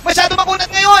Renjo! Masyado makunat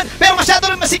ngayon, pero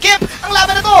masyado rin masikip ang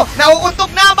laban na to.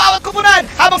 Nauuntog na ang bawat kupunan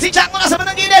habang si Jack mo nasa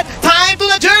bandang gilid. Time to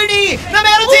the journey na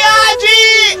meron si Haji!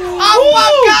 Ang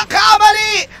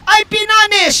pagkakamali ay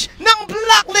pinanish ng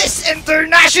Blacklist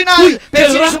International. Pero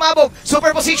sino sumabog?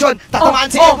 Superposition.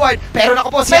 Tatamaan si Edward. Pero naku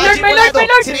po, si Haji Mulado,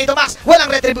 si Rito Max.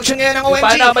 Walang retribution ngayon ng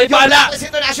OMG. May bala! Blacklist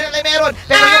International ay meron.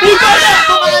 Pero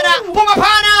yung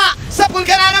pumapana sa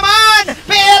Pulgana naman.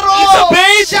 Pero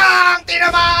siyang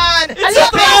tinamaan.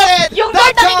 Yung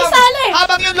Lord nakikisali.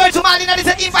 Habang yung Lord sumali na rin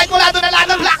sa teamfight mula doon na lahat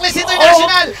ng Blacklist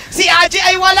International. Si Aji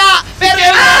ay wala. Pero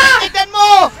tignan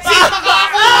mo, sino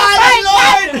makakakuha ng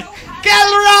Lord?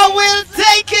 Kelra will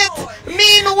take it.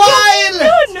 Meanwhile,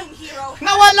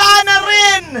 nawala na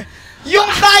rin yung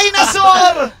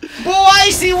dinosaur.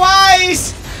 Buhay si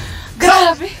Wise.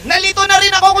 Grabe. Nalito na rin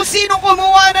ako kung sino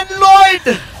kumuha ng Lord.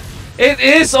 It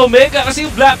is Omega kasi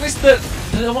yung Blacklist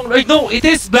no, it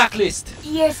is Blacklist.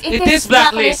 Yes, It is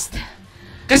Blacklist.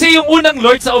 Kasi yung unang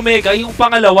Lord sa Omega, yung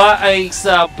pangalawa ay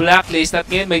sa Blacklist at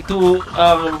ngayon may two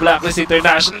Blacklist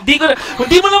International. Kung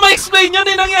di mo na ma-explain yun,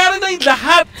 nangyari na yung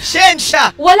lahat.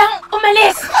 Shensha. Walang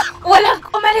umalis. Walang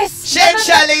umalis.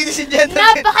 Shensha, ladies and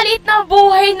gentlemen. Napakaliit na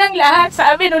buhay ng lahat.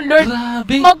 Sabi ng Lord,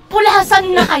 Grabe.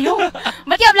 magpulasan na kayo.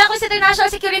 Ba't kaya Blacklist International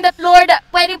securing that Lord,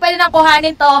 pwede nang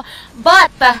kuhanin to.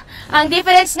 But, ang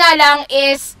difference nga lang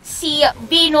is si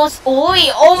Venus.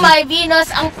 Uy, oh my Venus,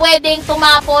 ang pwedeng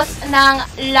tumapos ng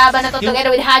laban na to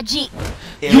together with Haji.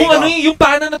 Yung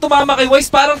pana na tumama kay Wise,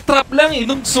 parang trap lang eh.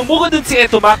 Nung sumugod dun si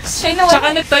Etomax,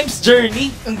 tsaka nag-times journey.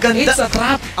 Ang ganda. It's a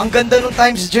trap. Ang ganda nung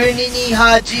times journey ni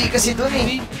Haji kasi dun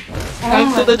eh.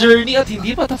 Time to the journey at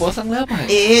hindi pa tapos ang laban.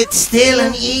 It's still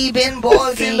an even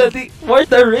ball game. For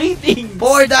the ratings.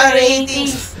 For the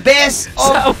ratings. Best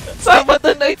of...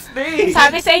 Sabado Night's Day.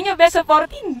 Sabi sa inyo, best of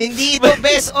 14. Hindi ito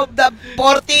best of the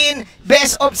 14,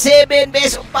 best of 7,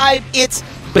 best of 5. It's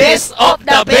best of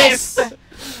the best.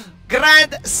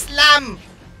 Grand Slam.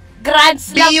 Grand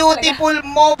Slam. Beautiful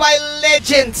Mobile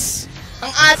Legends.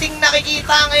 Ang ating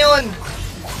nakikita ngayon.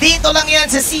 Dito lang yan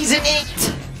sa Season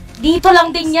 8. Dito lang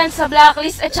din yan sa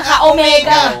Blacklist at saka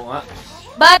Omega. Oo nga.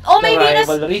 But, oh my Venus,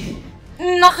 Rivalry.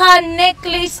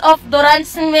 naka-necklace of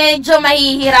Durance, medyo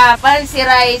mahihirapan si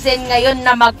Ryzen ngayon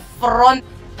na mag-front.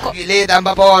 Gilid ang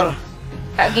vapor.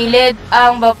 Gilid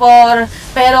ang vapor.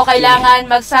 Pero kailangan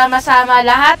magsama-sama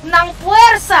lahat ng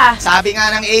puwersa. Sabi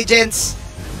nga ng agents,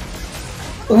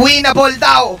 winnable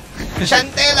daw.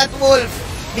 Chantel at Wolf.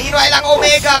 Meanwhile ang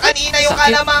Omega, kanina yung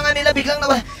kalamangan nila biglang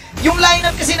nawala. Yung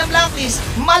lineup kasi ng Blacklist,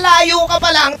 malayo ka pa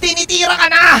lang, tinitira ka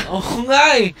na! Oo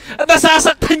nga eh. At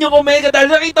nasasaktan yung Omega dahil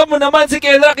nakita mo naman si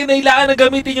Kelra kinailangan na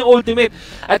gamitin yung ultimate.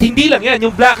 At hindi lang yan,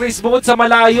 yung Blacklist bukod sa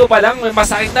malayo pa lang, may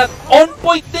masakit na on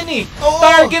point din eh. Oo.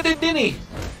 Targeted din eh.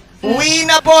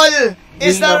 Winnable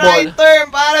is the Winnable. right term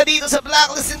para dito sa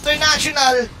Blacklist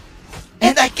International.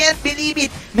 And I can't believe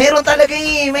it. Meron talaga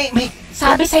eh. May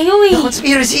Sabi sa'yo eh.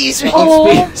 conspiracy is real. Oo.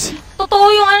 totoo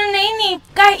yung ano na yun eh.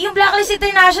 Kahit yung Blacklist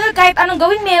International, kahit anong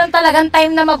gawin, meron talagang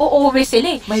time na mag-uuwi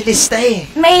sila eh. May lista eh.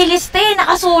 May lista eh,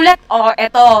 nakasulat. Oh,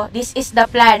 eto, this is the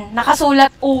plan.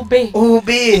 Nakasulat ube.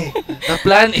 Ube. The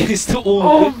plan is to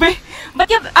ube. But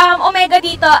yung Omega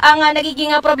dito, ang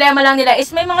nagiging problema lang nila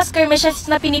is may mga skirmishes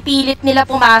na pinipilit nila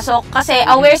pumasok kasi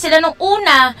aware sila nung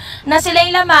una na sila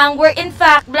yung lamang where in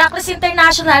fact, Blacklist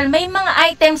International may mga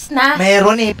items na.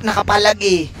 Meron eh, nakapalag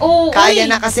eh. Oo, Kaya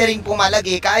na kasi ring pumalag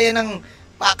eh. Kaya ng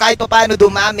kahit pa paano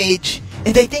dumamage.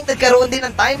 And I think nagkaroon din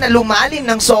ng time na lumalim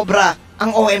ng sobra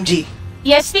ang OMG.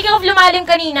 Yes, speaking of lumalim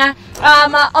kanina,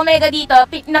 Omega dito,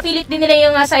 napilit din nila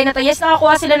yung side na to. Yes,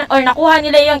 nakuha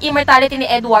nila yung immortality ni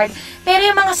Edward. Pero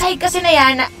yung mga side kasi na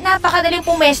yan, napakadaling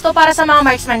pumesto para sa mga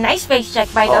marksman. Nice face check,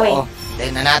 by the way. Oo,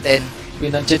 tingnan natin.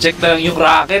 Pinanche-check na lang yung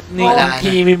racket ni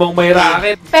Kimi mong may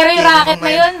racket. Pero yung racket na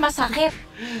yun, masakit.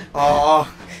 Oo,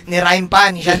 ni Rhyme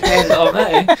pa, ni Chantel. Oo nga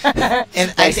eh.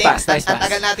 And I think, ang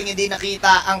tagal natin hindi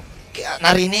nakita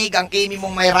narinig ang Kimi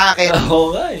mong may racket.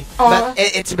 Oo nga eh. But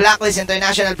it's Blacklist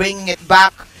International bringing it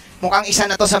back. Mukhang isa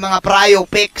na to sa mga prio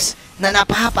picks na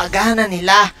napapagana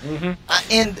nila.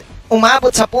 And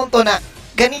umabot sa punto na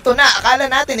ganito na. Akala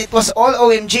natin it was all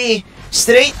OMG.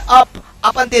 Straight up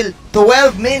until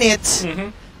 12 minutes.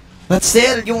 But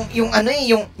still,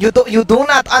 you do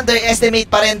not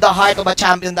underestimate pa rin the heart of a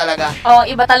champion talaga. Oh,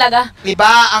 iba talaga.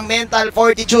 Iba ang mental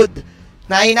fortitude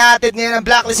na hinatid ngayon ng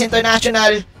Blacklist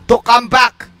International to come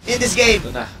back in this game.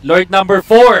 Ito na. Lord number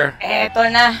 4. Eto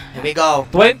na. Here we go.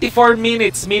 24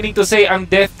 minutes, meaning to say, ang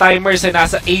death timers ay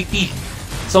nasa 80.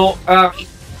 So,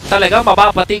 talaga,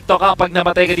 mapapa-TikTok ka pag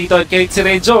namatay ka dito. Kahit si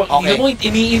Renjo, Okay. mo,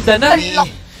 iniinda na.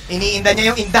 Iniinda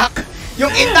niya yung indak.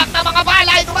 Yung indak na mga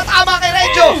bala ay tumatama kay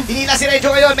Renjo. Hinila si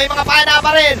Renjo ngayon. May mga pana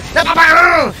pa rin.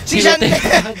 Si Chantel.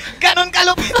 Ganon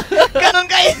kalupit. Ganon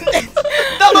kainit.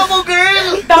 Tama mo,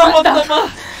 girl. Tama.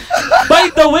 By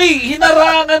the way,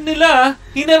 hinarangan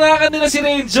nila si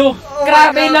Renjo.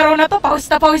 Grabe yung laro na to.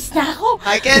 Pawis na ako.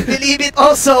 I can't believe it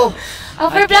also.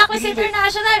 For Blacklist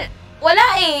International, wala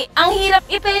eh. Ang hirap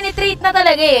i-penetrate na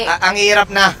talaga eh. Ang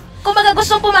hirap na. Kung baga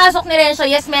gustong pumasok ni Renzo,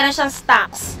 yes, meron siyang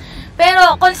stacks.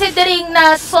 Pero considering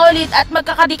na solid at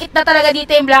magkakadikit na talaga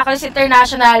dito yung Blacklist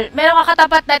International, meron ka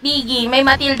katapat na Tiggy, may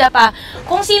Matilda pa.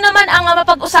 Kung sino man ang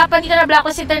mapag-usapan dito na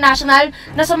Blacklist International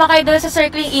na sumakay doon sa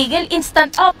Circling Eagle,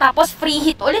 instant out, tapos free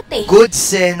hit ulit eh.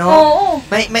 Goods eh, no? Oo.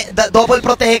 May double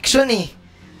protection eh.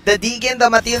 The Dig and the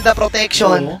Matilda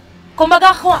protection. Oo. Kung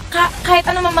baga, kahit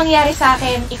ano man mangyari sa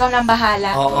akin, ikaw nang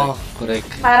bahala. Oo.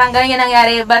 Correct. Parang ganyan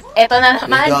nangyari, but eto na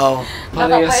naman. Here we go.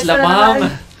 Parehas lamang.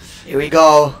 Here we go.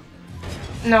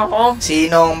 No.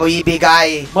 Sinong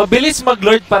mabibigay? Mabilis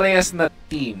mag-Lord parehas na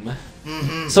team.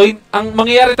 Mm-hmm. So, ang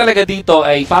mangyayari talaga dito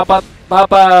ay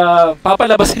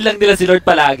papalabasin lang nila si Lord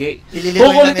palagi.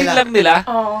 Kukulitin lang nila.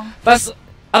 Oo. Tapos,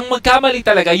 ang magkamali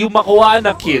talaga, yung makuha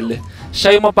na kill,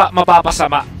 siya yung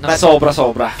mapapasama ng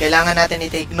sobra-sobra. Kailangan natin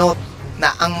i-take note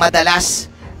na ang madalas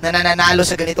na nananalo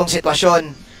sa ganitong sitwasyon,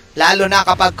 lalo na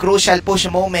kapag crucial push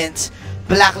moments,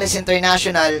 Blacklist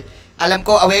International, alam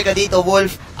ko, aware ka dito,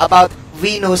 Wolf, about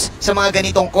Venus sa mga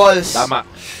ganitong calls. Tama.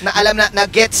 Na alam na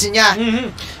gets niya.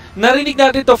 Narinig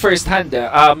natin to first hand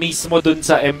mismo dun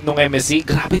sa nung MSC.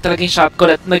 Grabe talaga yung shot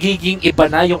call at nagiging iba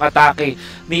na yung atake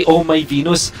ni Oh My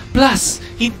Venus. Plus,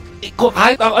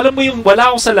 kahit alam mo yung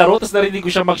wala akong sa laro tapos narinig ko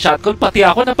siya mag-shot call, pati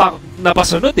ako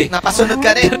napasunod eh. Napasunod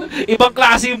ka rin. Ibang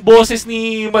klase yung boses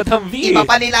ni Madam V. Iba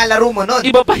pa nilalaro mo nun.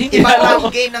 Iba pa nilalaro.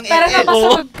 Ibang game ng Pero ML.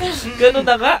 napasunod ka. Ganun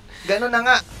na nga. Ganun na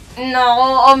nga. No,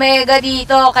 Omega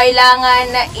dito, kailangan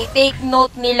na i-take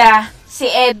note nila si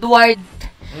Edward.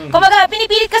 Kumbaga,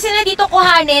 pinipilit kasi na dito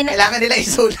kuhanin. Kailangan nila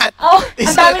isulat. Oh,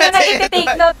 ang dami na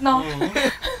na-take note, no?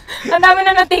 Ang dami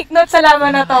na na-take note sa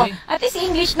laman na to. At least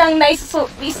English ng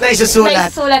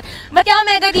naisusulat. But yung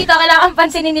Omega dito, kailangan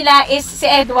pansinin nila is si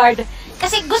Edward.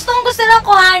 Kasi gustong-gusto lang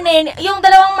kuhanin yung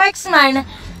dalawang marksman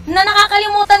na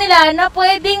nakakalimutan nila na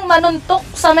pwedeng manuntok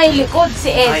sa may likod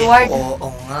si Edward. Ay, oo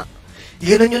nga.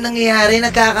 Ganun yung nangyayari,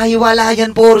 nagkakahiwalayan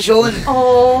portion.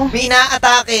 Oo. May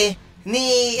inaatake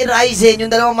ni Ryzen, yung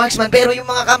dalawang marksman, pero yung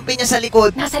mga kampi niya sa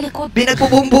likod, Nasa likod.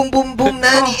 binagpo-boom-boom-boom-boom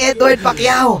na ni Edward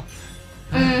Pacquiao.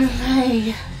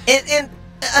 Ay. And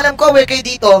alam ko, aware kayo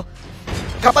dito,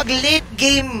 kapag late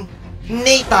game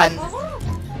Nathan,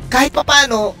 kahit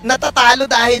papano, natatalo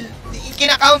dahil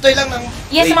kina-counter lang ng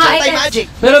anti-magic.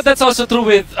 Pero that's also true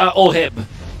with OHEB.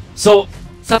 So,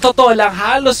 sa totoo lang,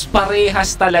 halos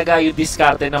parehas talaga yung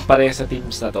diskarte ng parehas sa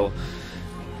teams na to.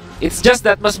 It's just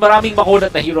that mas maraming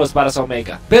makunat na heroes para sa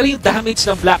Omega. Pero yung damage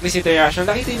ng Blacklist International,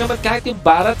 nakita nyo naman kahit yung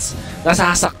Barats,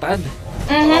 nasasaktan.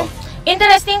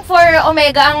 Interesting for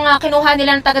Omega, ang kinuha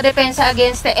nila ng taga-depensa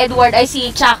against Edward ay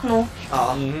si Chakno.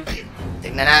 Oo.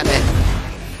 Tingnan natin.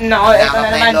 No, ito na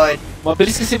naman. Lord.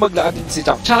 Mabilis kasi maglaan din si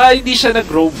Chuck. Tsaka hindi siya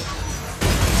nag-roam.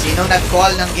 Sinong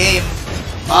nag-call ng game?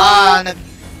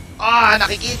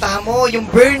 Nakikita mo yung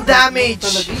burn damage.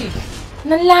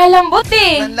 Nanlalambot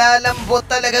eh. Nanlalambot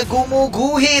talaga,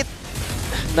 gumuguhit.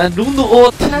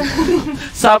 Nanunuot.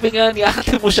 Sabi nga ni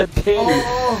ate mo siya din.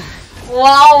 Oo.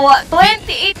 Wow,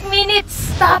 28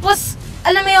 minutes. Tapos,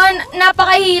 alam mo yun,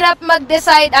 napakahirap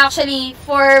mag-decide actually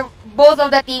for both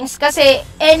of the teams kasi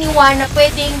anyone na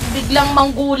pwedeng biglang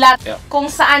manggulat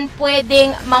kung saan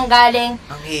pwedeng manggaling.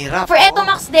 Ang hirap. For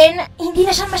Etomax din, hindi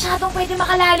na siya masyadong pwede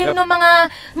makalalim ng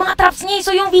mga traps niya.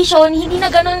 So yung vision, hindi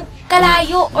na ganun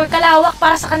kalayo or kalawak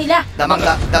para sa kanila.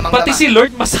 Pati si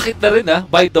Lord masakit na rin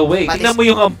by the way. Tingnan mo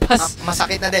yung ampas.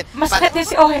 Masakit na din. Masakit din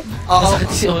si Ohe. Oo.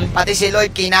 Pati si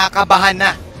Lord kinakabahan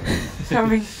na.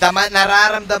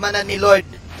 Nararamdaman na ni Lord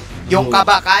yung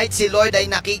kaba kahit si Lord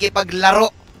ay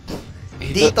nakikipaglaro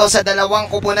dito sa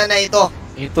dalawang kupunan na ito.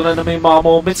 Ito na naman yung mga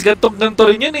moments. Ganto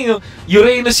rin yun eh.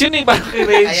 Uranus yun eh, parang kay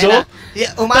Renzo.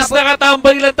 Tapos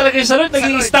nakatambay lang talaga yung sa Lord.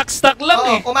 Naging stuck lang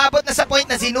eh. Umabot na sa point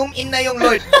na zoom in na yung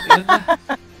Lord.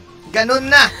 Ganun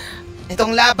na.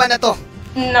 Itong laban na to.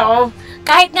 No.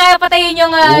 Kahit nga patayin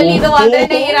yung Lido Water,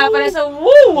 nahihirapan na sa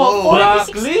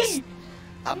Blacklist.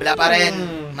 Tabla pa rin.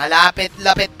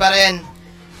 Malapit-lapit pa rin.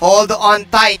 Hold on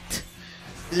tight.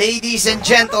 Ladies and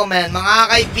gentlemen, mga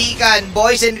kaibigan,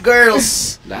 boys and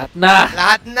girls. Lahat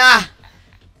na.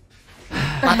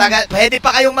 Matagal. Pwede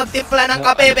pa kayong magtimpla ng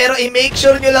kape pero i-make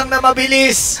sure nyo lang na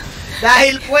mabilis.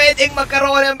 Dahil pwedeng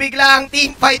magkaroon ng biglang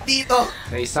team fight dito.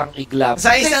 Sa isang iglap.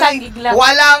 Sa isang iglap.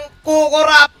 Walang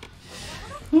kukurap.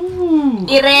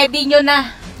 I-ready nyo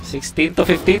na. 16 to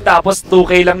 15 tapos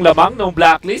 2K lang lamang ng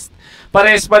Blacklist.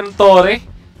 Pares pa ng Torre.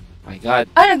 My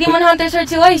God. Nag-Demon Hunter Sword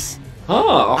si Wise.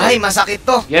 Okay. Ay, masakit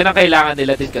to. Yan ang kailangan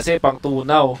nila din kasi pang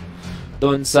tunaw.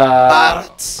 Doon sa...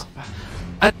 Parrots.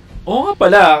 At, nga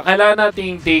pala, kailangan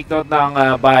nating take note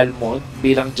ng Baal mode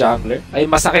bilang jungler. Ay,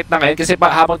 masakit na ngayon kasi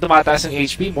habang tumataas ang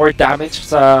HP, more damage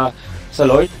sa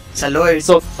Lord. Sa Lord.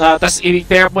 So, tas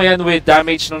i-pair mo yan with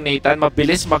damage ng Nathan,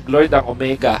 mabilis mag-Lord ang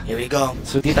Omega. Here we go.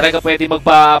 So, di talaga pwede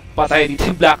magpapatay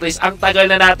dito yung Blacklist. Ang tagal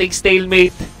na nating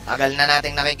stalemate. Tagal na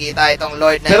nating nakikita itong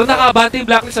Lord na pero ito. nakabante yung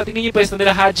Blacklist. Sa tingin yung pwesto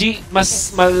nila, Haji,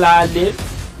 mas malalim.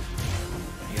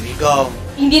 Here we go.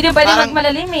 Hindi din ba din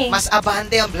magmalalim eh. Mas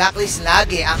abante ang Blacklist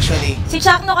lagi actually. Si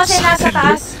Chakno kasi nasa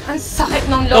taas. Ang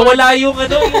sakit ng Lord. Nawala yung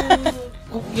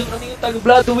yung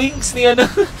tag-blood wings ni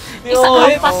Isang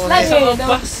hampas lang eh.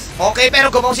 Okay, pero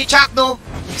gumaw si Chakno.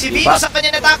 Si Vino sa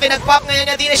kanya natake, nag-pop ngayon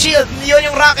niya din na shield. Yun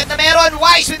yung rocket na meron.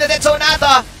 Wise with the dead zone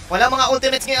ata. Wala mga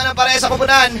ultimates ngayon ang pareha sa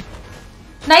kupunan.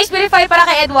 Nice verify para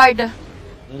kay Edward.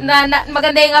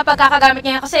 Maganda yung pagkakagamit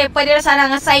niya kasi pwede na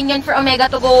sana sign yun for Omega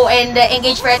to go and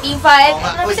engage for a team fight.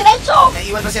 Uy, si Renzo!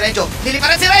 Naiwan pa si Renzo.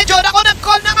 Niliparan si Renzo. Naku,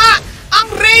 nag-call na nga ang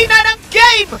reyna ng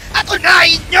game! At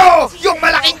unahin nyo yung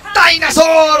malaking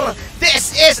dinosaur!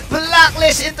 This is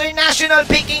Blacklist International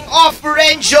picking off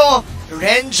Renzo.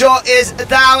 Renzo is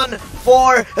down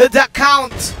for the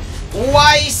count.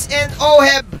 Wise and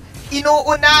Oheb,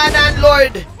 inuunahan ang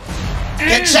Lord.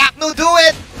 Can Chakno do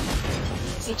it?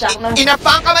 Si Chakno.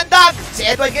 Inapang kamandag! Si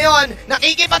Edward ngayon,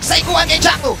 nakikipagsaikuan kay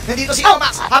Chakno. Nandito si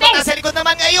Omax, habang nasa likod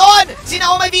naman ngayon, si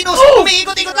Naomay Venus,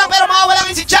 umiikot-ikot lang pero mawawala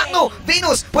rin si Chakno.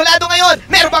 Venus, pulado ngayon,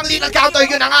 meron bang little counter?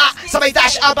 Yun na nga, sabay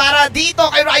dash para dito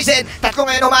kay Ryzen. Tatlo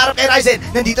ngayon humarap kay Ryzen.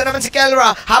 Nandito naman si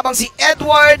Kelra, habang si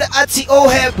Edward at si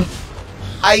Oheb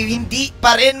ay hindi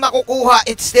pa rin makukuha.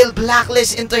 It's still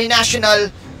Blacklist International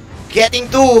getting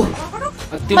to.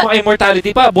 At di mo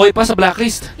immortality pa, buhay pa sa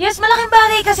Blacklist. Yes, malaking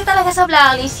bagay kasi talaga sa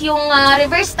Blacklist yung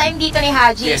reverse time dito ni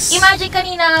Haji. Yes. Imagine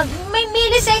kanina, may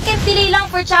millisecond delay lang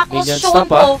for Chakno's Minion shown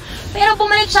stop, ko. Pero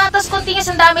bumalik siya, tapos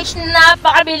continuous ang damage,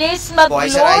 napakabilis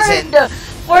mag-lord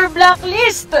for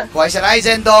Blacklist. Wise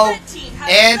Ryzen though,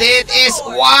 and it is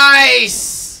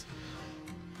Wise.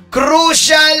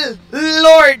 Crucial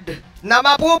Lord na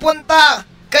mapupunta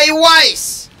kay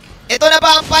Wise. Ito na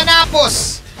ba ang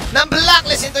panapos ng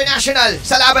Blacklist International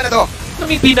sa laban na to?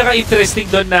 Yung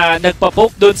pinaka-interesting doon na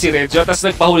nagpa-poke doon si Renzo tapos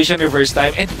nagpahuli siya reverse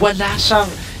time and wala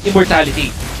siyang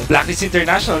immortality. Sa Blacklist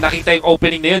International, nakita yung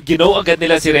opening na yun, ginaw agad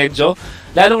nila si Renzo.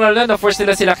 Lalong-lalo na force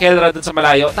nila sila Kelra doon sa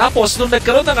malayo. Tapos nung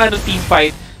nagkaroon na nga ng team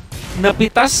fight,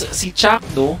 napitas si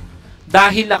Chakno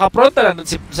dahil nakapronta na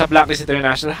sa Blacklist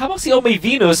International. Habang si Omay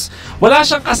Venus, wala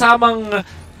siyang kasamang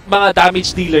mga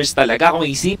damage dealers talaga kung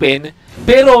isipin.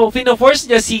 Pero pino-force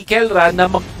niya si Kelra na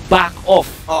mag-back off.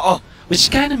 Oo. Which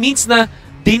kind of means na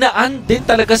dinaan din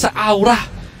talaga sa aura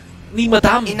ni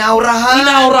Madam.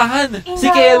 Inaurahan. Si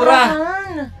Kelra.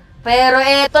 Pero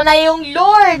eto na yung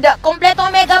Lord. Kompleto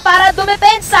Omega para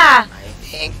dumepensa. I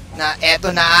think na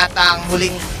eto na ata ang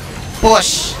huling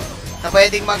push na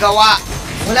pwedeng magawa.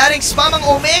 Wala ring spam ang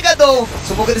Omega though.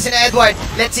 Subukan na si Edward.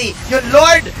 Let's see. Yung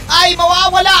Lord ay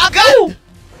mawawala agad.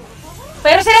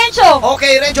 Pero si Rencho.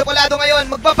 Okay, Renjo Polado ngayon.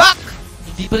 Magbabak.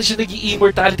 Hindi pa rin siya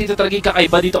nag-i-immortality. Ito talaga yung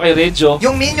kakaiba dito kay Renjo.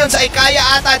 Yung minions ay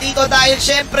kaya ata dito dahil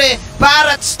syempre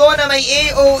Barats to na may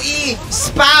AOE,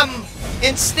 spam,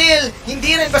 and still,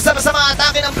 hindi rin basta-basta mga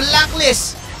atake ng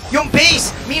Blacklist. Yung base,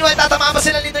 meanwhile tatamaan pa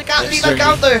sila lethal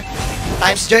counter.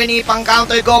 Times Journey, pang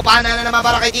counter go, paana na naman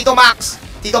para kay Tito Max.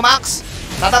 Tito Max,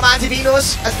 tatamaan si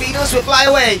Venus, as Venus will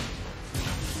fly away.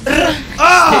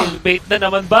 Stalemate na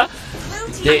naman ba?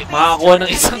 Hindi, makakuha ng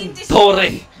isang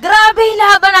tore. Grabe yung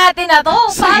laban natin na to.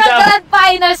 Parang grand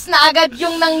finals na agad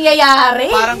yung nangyayari.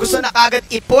 Parang gusto na kagad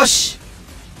i-push.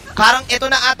 Parang ito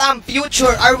na ata ang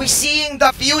future. Are we seeing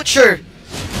the future?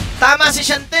 Tama si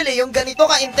Chantel eh, yung ganito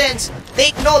ka-intense.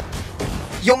 Take note,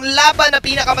 yung laban na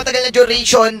pinakamatagal na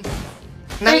duration,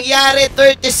 nangyari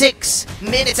 36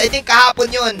 minutes. I think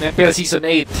kahapon yun. MPL Season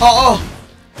 8. Oo.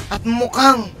 At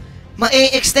mukhang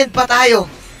ma-extend pa tayo.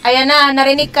 Ayan na,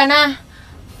 narinig ka na.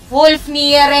 Wolf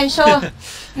ni Rencho.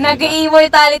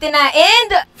 Nag-immortality na.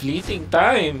 And Fleeting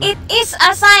time. it is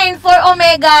a sign for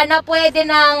Omega na pwede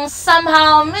nang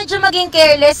somehow medyo maging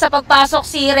careless sa pagpasok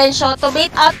si Rencho to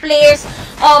bait out players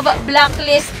of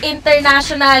Blacklist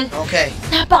International. Okay.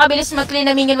 Napakabilis mag-clean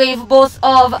na minion wave both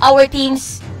of our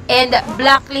teams and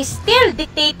Blacklist still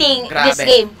dictating this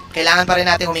game. Kailangan pa rin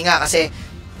natin huminga kasi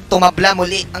tumabla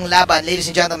muli ang laban,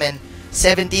 ladies and gentlemen.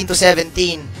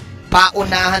 17-17.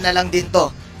 Paunahan na lang din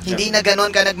to. Hindi na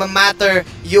ganon ka nagmamatter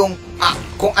yung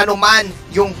kung ano man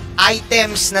yung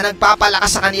items na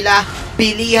nagpapalakas sa kanila.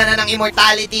 Pilihan na ng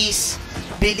immortalities.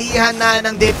 Pilihan na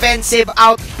ng defensive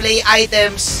outplay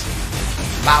items.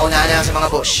 Paunahan na lang sa mga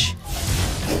bush.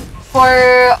 For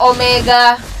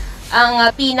Omega, ang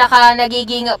pinaka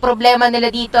nagiging problema nila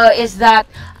dito is that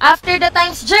after the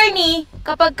time's journey,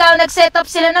 kapag ka nag-set up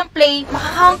sila ng play,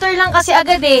 maka-counter lang kasi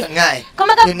agad eh. Yun nga eh.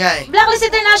 Kumaga, Yun nga eh. Blacklist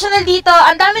International dito,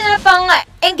 ang dami nila pang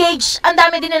engage, ang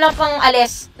dami din nila pang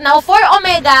alis. Now, for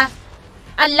Omega,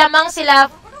 ang lamang sila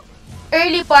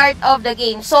early part of the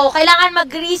game. So, kailangan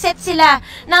mag-reset sila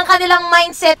ng kanilang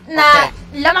mindset na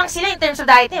lamang sila in terms of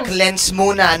the items. Cleanse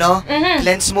muna, no?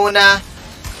 Cleanse muna.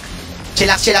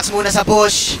 Chillax muna sa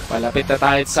push. Palapit na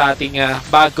tayo sa ating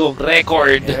bagong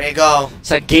record. There we go.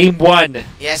 Sa Game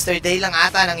 1. Yesterday lang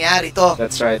ata nangyari to.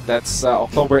 That's right. That's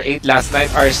October 8 last night.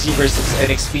 RC versus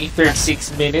NXP.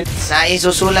 36 minutes. Na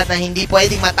isusulat na hindi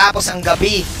pwedeng matapos ang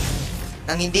gabi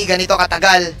nang hindi ganito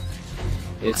katagal.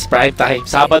 It's prime time.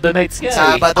 Sabado nights nga.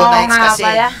 Sabado Oo nights nga kasi.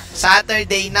 pala.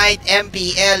 Saturday night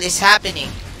MPL is happening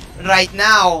right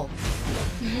now.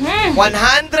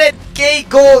 100k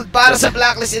gold para sa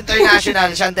Blacklist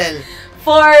International, Chantel.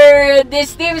 For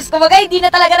these teams, kumbaga hindi na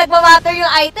talaga nagmamatter yung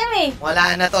item eh.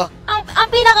 Wala na to. Ang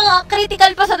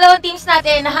pinaka-critical pa sa dalawang teams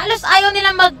natin, halos ayaw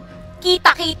nila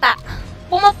magkita-kita.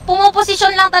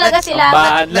 Pumuposisyon lang talaga sila.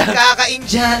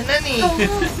 Nagkaka-Indianan eh.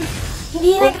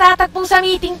 Hindi nagtatagpong sa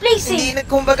meeting place eh. Hindi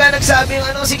kumbaga nagsabi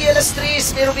yung sige alas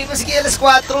 3, meron biglang sige alas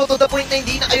 4, to the point na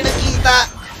hindi na kayo nagkita.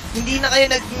 Hindi na kayo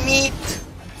nag-meet.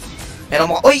 Pero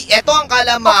uy, eto ang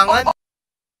kalamangan.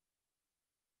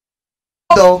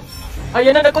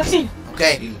 Ayan na, nag-concede.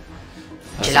 Okay.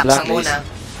 Chillax lang muna.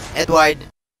 Edward.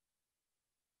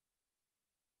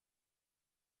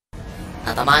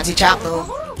 Natamaan si Chuck, no?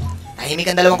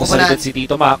 Tahimik ang dalawang kupunan. Si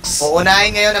Tito Max.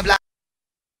 Uunahin ngayon ang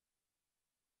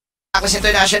Blacklist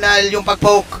International yung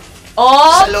pag-poke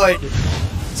sa Lord.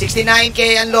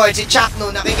 69k ang Lord. Si Chuck,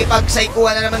 no?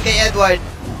 Nakikipag-saikuan na naman kay Edward.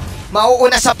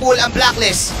 Mauuna sa pool ang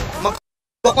Blacklist.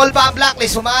 Mag-call pa ang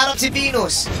Blacklist. Humaharap si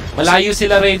Venus. Malayo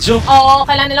sila, Renjo. Oo,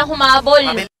 kailangan nilang humabol.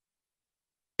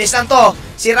 Mabilis lang to.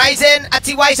 Si Ryzen at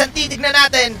si Wise ang titignan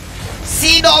natin.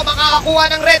 Sino ang makakakuha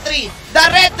ng Red 3? The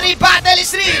Red 3 battle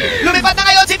is real. Lumipat na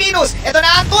ngayon si Venus. Ito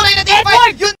na ang tunay na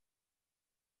teamfight. Yun.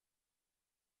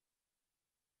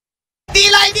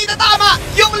 Tila hindi na tama.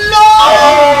 Yung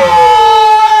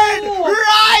Lord!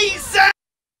 Ryzen!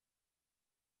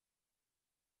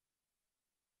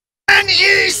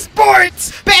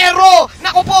 Esports! Pero,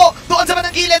 naku po, doon sa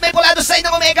bandang gilid may Polado side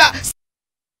ng Omega.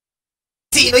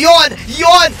 Sino yon?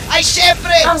 Yon ay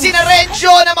syempre si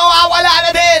Narencio na mawawala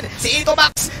na din. Si Ito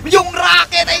Max, yung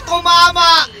rocket ay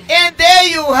tumama. And there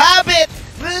you have it.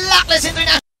 Blacklist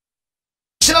International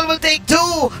will take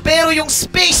 2. Pero yung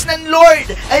space ng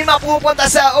Lord ay mapupunta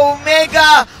sa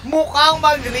Omega. Mukhang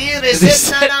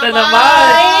magre-reset na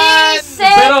naman.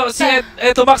 Pero si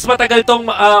eto Max,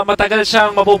 matagal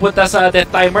siyang mapupunta sa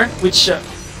death timer, which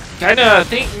kinda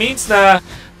means na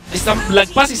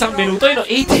lagpas isang minuto,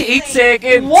 88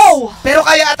 seconds. Wow! Pero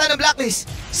kaya ata ng Blacklist,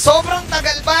 sobrang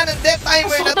tagal ba ng death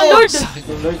timer na to? Lord.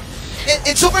 Lord.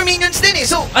 And super minions din eh,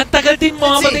 so... Ang tagal din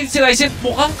mamamatay si Ryzen,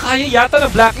 mukhang kaya yata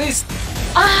ng Blacklist.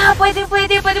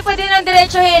 Pwede nang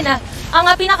diretsuhin. Ang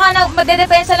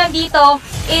magdedepensa lang dito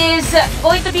is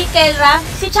going to be Kelra.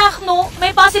 Si Chakno,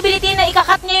 may possibility na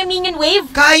ikakat niya yung minion wave.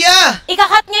 Kaya!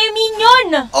 Ikakat niya yung minion!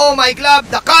 Oh my glove,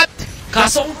 the cut!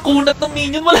 Kaso ang kunat ng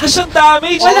minion, wala siyang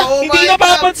damage. Hindi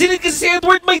napapansinin kasi si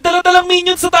Edward may dala-dalang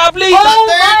minion sa top lane. Oh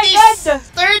my God!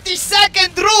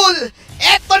 30-second rule!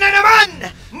 Eto na naman!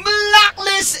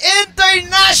 Blacklist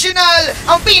International!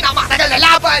 Ang pinakamatagal na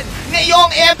laban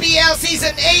ngayong MPL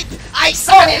Season 8 ay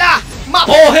sa kanila!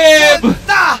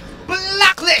 Mapupunta!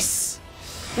 Blacklist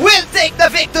will take the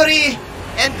victory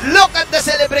and look at the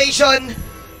celebration!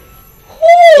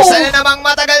 Isa na namang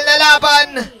matagal na laban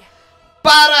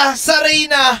para sa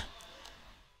Reyna.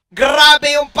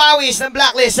 Grabe yung pawis ng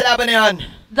Blacklist sa laban na yun.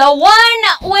 The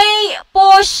one-way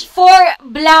push for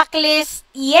Blacklist.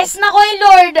 Yes na Coin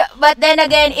Lord, but then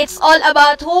again, it's all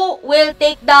about who will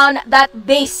take down that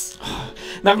base.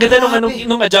 Nakaganda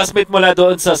nung adjustment mula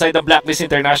doon sa side ng Blacklist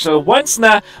International. Once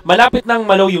na malapit nang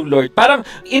malaw yung Lord, parang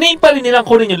inaim pa rin nilang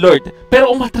kunin yung Lord,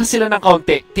 pero umatras sila ng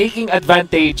kaunti, taking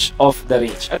advantage of the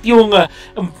range. At yung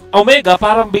Omega,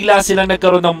 parang bigla silang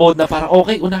nagkaroon ng mode na parang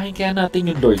okay, unahin kaya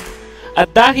natin yung Lord. At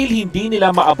dahil hindi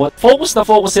nila maabot, focus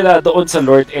sila doon sa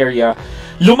Lord area,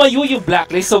 lumayo yung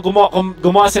Blacklist, so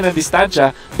gumawa sila ng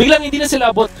distansya, biglang hindi na sila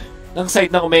abot ng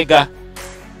side ng Omega.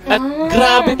 At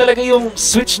grabe talaga yung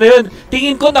switch na yun.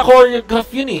 Tingin ko na-choreograph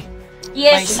yun eh.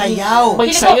 Yes.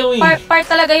 May sayaw eh. Part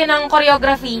talaga yun ng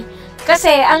choreography.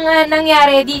 Kasi ang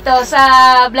nangyari dito sa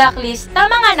Blacklist,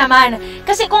 tama nga naman.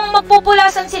 Kasi kung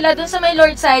magpupulasan sila dun sa may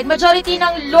Lord side, majority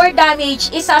ng Lord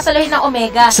damage is sasaluhin ng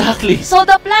Omega. Exactly. So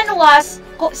the plan was,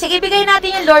 sige bigay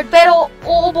natin yung Lord, pero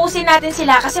uubusin natin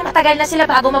sila kasi matagal na sila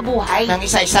bago mabuhay. Nang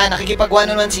isa-isa, nakikipag-one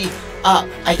on one si,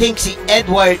 I think si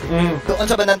Edward, doon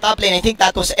sa bandang top lane. I think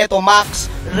that was Eto Max,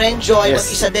 Renjoy, Yes.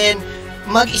 mag-isa din.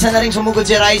 Mag-isa na rin sumugod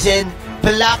si Ryzen.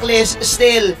 Blacklist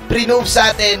still pre-move sa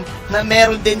atin na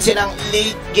meron din silang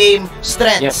late game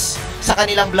strengths sa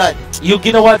kanilang blood. Yung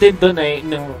ginawa din doon ay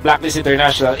ng Blacklist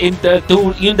International,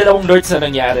 yung dalawang Lords na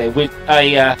nangyari,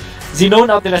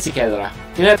 zinone out nila si Kelra.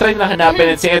 Tinatry nila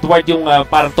hanapin at si Edward yung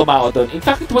parang tumao doon. In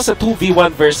fact, it was a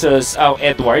 2v1 versus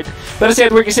Edward. Pero si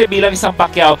Edward kasi bilang isang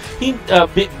Pacquiao,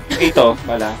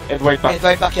 Edward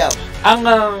Pacquiao. Ang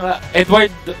Edward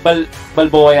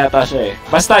Balboa yata siya eh.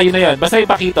 Basta yun na yun. Basta yung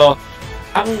Pakito,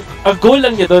 ang goal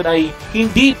lang niya doon ay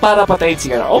hindi para patayin si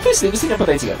Kelra. Obviously, gusto niya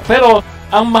patayin si Kelra. Pero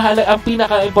ang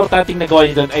pinaka-importanting na gawa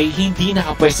niya doon ay hindi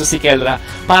nakapwesto si Kelra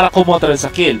para kumontra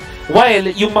sa kill.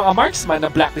 While yung mga marksman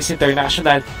ng Blacklist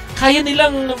International, kaya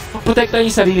nilang protektahan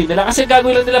yung sarili nila kasi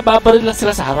gagawin lang nila, babaril lang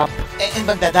sila sa harap. And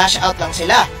magda-dash out lang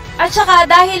sila. At saka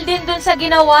dahil din dun sa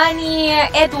ginawa ni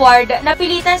Edward,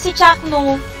 napilitan si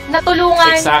Chakno na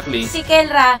tulungan si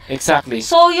Kelra. Exactly.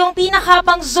 So yung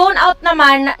pinakapang zone out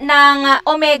naman ng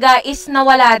Omega is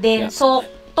nawala din. Yeah. So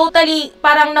totally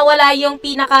parang nawala yung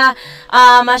pinaka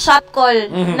shot call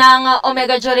ng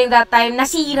Omega during that time.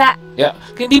 Nasira. Yeah.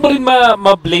 Hindi mo rin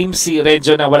ma-blame si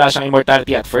Renjo na wala siyang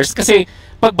immortality at first kasi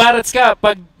pag barats ka,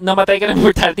 pag namatay ka ng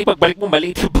immortality, pagbalik mo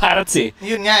maliit yung barats eh.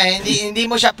 Yun nga eh, hindi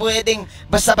mo siya pwedeng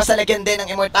basta-basta lagyan din ng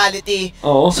immortality.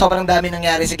 Oo. Sobrang dami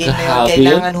nangyari sa game na yun.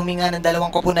 Kailangan huminga ng dalawang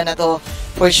koponan na to.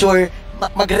 For sure,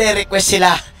 magre-request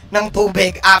sila ng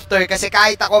tubig after. Kasi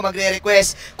kahit ako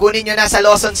magre-request, kunin nyo na sa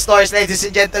Lawson Stores, ladies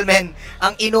and gentlemen,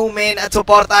 ang inumin at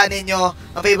suportahan ninyo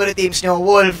ang favorite teams nyo.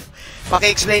 Wolf,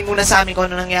 paki-explain muna sa amin kung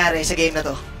ano nangyari sa game na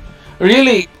to.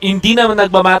 Really, hindi naman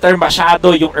nagmamatter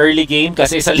masyado yung early game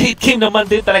kasi sa late game naman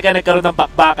din talaga nagkaroon ng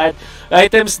bakbakan.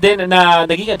 Items din na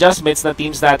naging adjustments ng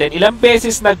teams natin. Ilang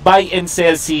beses nag-buy and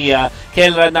sell si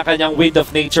Kelra na kanyang Wind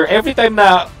of Nature. Every time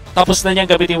na tapos na niyang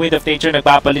gamitin Wind of Nature,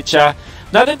 nagpapalit siya.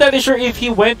 Not entirely sure if he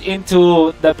went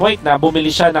into the point na bumili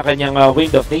siya ng kanyang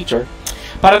Wind of Nature.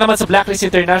 Para naman sa Blacklist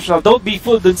International, don't be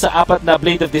fooled dun sa apat na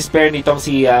Blade of Despair nitong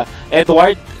si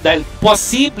Edward dahil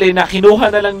posible na kinuha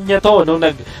na lang niya to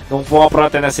nung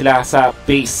pumaprota na sila sa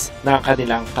base ng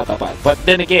kanilang katapat. But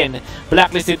then again,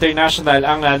 Blacklist International,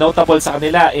 ang notable sa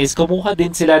kanila is kumuha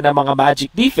din sila ng mga magic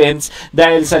defense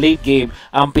dahil sa late game,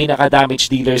 ang pinaka-damage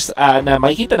dealers na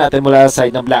makikita natin mula sa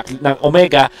side ng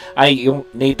Omega ay yung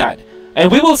Nathan. And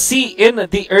we will see in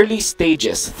the early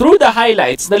stages, through the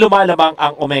highlights, na lumalamang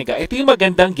ang Omega. Ito yung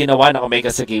magandang ginawa ng Omega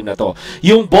sa game na to.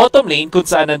 Yung bottom lane, kung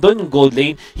saan nandun yung gold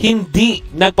lane, hindi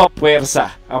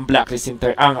nagpapuwersa ang Blacklist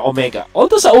ang Omega.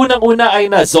 Although sa unang-una ay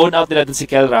na-zone out nila dun si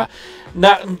Kelra,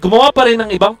 na gumawa pa rin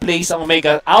ng ibang plays ang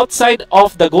Omega outside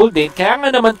of the gold lane. Kaya nga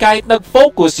naman kahit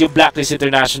nag-focus yung Blacklist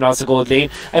International sa gold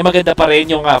lane, ay maganda pa rin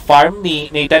yung farm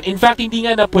ni Nathan. In fact, hindi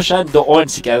nga na-pushan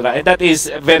doon si Kelra, and that is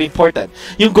very important.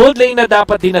 Yung gold lane na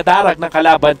dapat dinadarag ng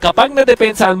kalaban, kapag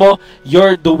nadepensahan mo,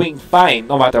 you're doing fine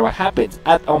no matter what happens.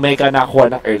 At Omega nakuha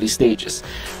ng early stages.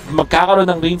 Magkakaroon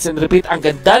ng rinse and repeat. Ang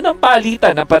ganda ng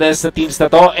palitan ng parehas na teams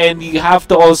na to, and you have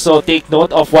to also take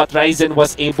note of what Ryzen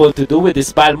was able to do with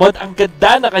this Balmond. Ang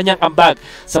ganda na kanyang ambag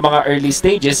sa mga early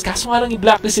stages. Kaso nga lang yung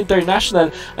Blacklist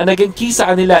International, ang naging key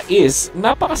sa kanila is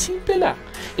napakasimple lang.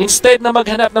 Instead na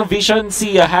maghanap ng vision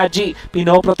si Haji,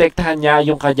 pinoprotektahan niya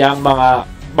yung kanyang mga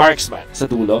marksman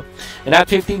sa dulo. And at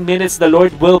 15 minutes, the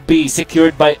Lord will be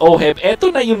secured by Oheb.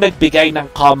 Ito na yung nagbigay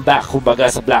ng comeback,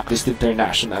 kumbaga, sa Blacklist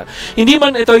International. Hindi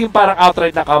man ito yung parang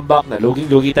outright na comeback na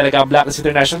luging-lugi talaga ang Blacklist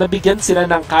International. Nabigyan sila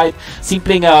ng kahit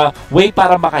simpleng way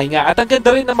para makahinga. At ang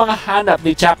ganda rin ng mga hanap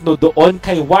ni Chapno doon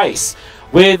kay Wise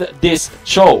with this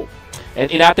show.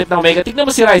 And inatip ng Omega. Tignan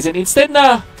mo si Ryzen. Instead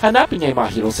na hanapin niya yung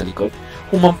mga hero sa likod,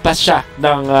 umampas siya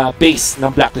ng base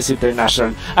ng Blacklist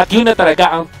International. At yun na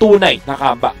talaga ang tunay na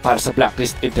comeback para sa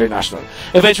Blacklist International.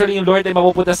 Eventually, yung Lord ay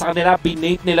mapupunta sa kanila.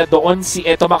 Binate nila doon si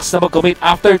Etomax na mag-commit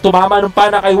after tumama ng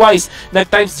pana kay Wise.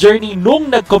 Nag-times journey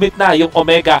nung nag-commit na yung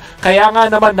Omega. Kaya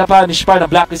nga naman napanish pa ng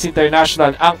Blacklist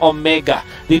International ang Omega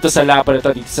dito sa laban na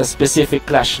to, dito sa specific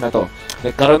clash na to.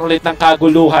 Nagkaroon ulit ng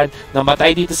kaguluhan,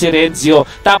 namatay dito si Renzio,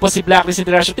 tapos si Blacklist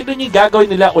International. Tignan niyo yung gagawin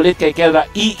nila ulit kay Kelra.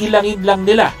 Iilangin lang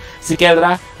nila si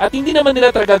Kelra, at hindi naman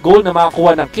nila talaga goal na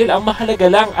makakuha ng kill. Ang mahalaga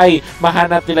lang ay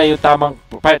mahanap nila yung tamang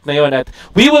part na yon. At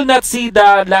we will not see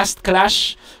the last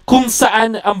clash kung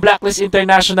saan ang Blacklist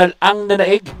International ang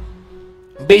nanaig.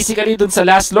 Basically dun sa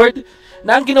Last Lord,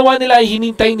 na ang ginawa nila ay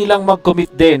hinintay nilang mag-commit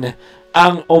din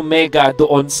ang Omega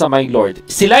doon sa may Lord.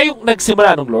 Sila yung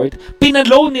nagsimula ng Lord,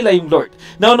 pinalow nila yung Lord.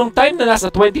 Now, nung time na nasa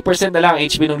 20% na lang ang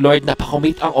HP ng Lord,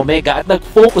 napakomit ang Omega at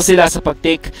nag-focus sila sa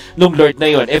pag-take ng Lord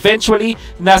na yon. Eventually,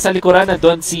 nasa likuran na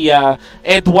doon si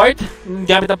Edward,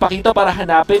 gamit ang pakito para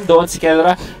hanapin doon si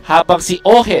Kelra, habang si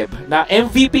Oheb, na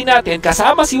MVP natin,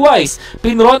 kasama si Wise,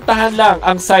 pinrontahan lang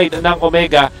ang side ng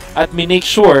Omega at minake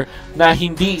sure na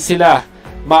hindi sila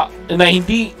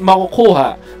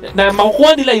makukuha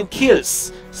nila yung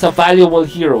kills sa valuable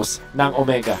heroes ng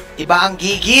Omega. Iba ang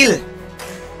gigil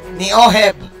ni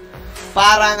Oheb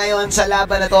para ngayon sa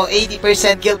laban na to.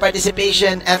 80% kill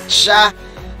participation at siya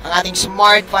ang ating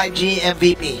Smart 5G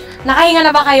MVP. Nakahinga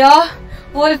na ba kayo?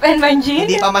 Wolf and Manjin?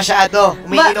 Hindi pa masyado.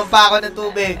 Umiinom pa ako ng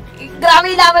tubig.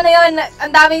 Grabe yung laban na yun. Ang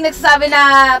daming nagsasabi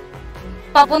na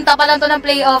papunta pa lang to ng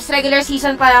playoffs, regular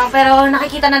season pa lang, pero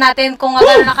nakikita na natin kung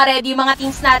gano'n naka-ready yung mga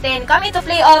teams natin coming to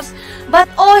playoffs. But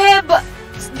Oheb,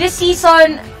 this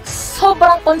season,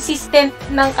 sobrang consistent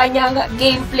ng kanyang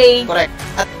gameplay. Correct.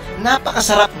 At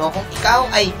napakasarap, no? Kung ikaw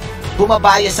ay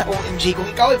bumabaya sa OMG, kung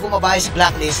ikaw ay bumabaya sa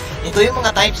Blacklist, ito yung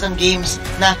mga types ng games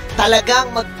na talagang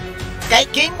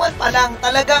kahit game 1 pa lang,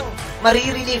 talagang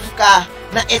marirelieve ka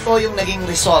na ito yung naging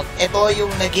result. Ito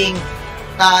yung naging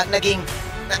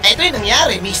ito yung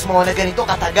nangyari mismo na ganito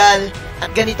katagal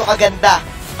at ganito kaganda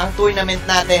ang tournament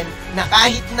natin na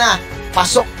kahit na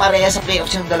pasok pareha sa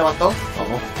playoffs yung dalawang to,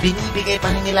 binibigay pa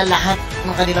rin nila lahat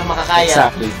ng kanilang makakaya.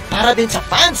 Exactly. Para din sa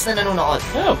fans na nanonood.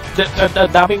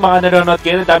 Daming mga nanonood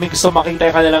kayo, daming gusto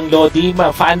makita yung kanilang Lodi,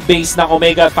 fanbase ng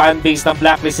Omega, fanbase ng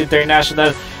Blacklist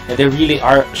International, and they really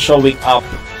are showing up.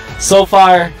 So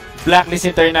far, Blacklist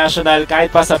International,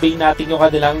 kahit pa sabihin natin yung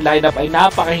kanilang lineup ay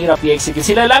napakahirap i-execute.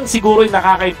 Sila lang siguro yung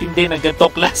nakakaintindi ng ganitong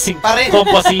klaseng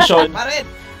composition.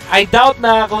 I doubt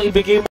na kung ibigay mo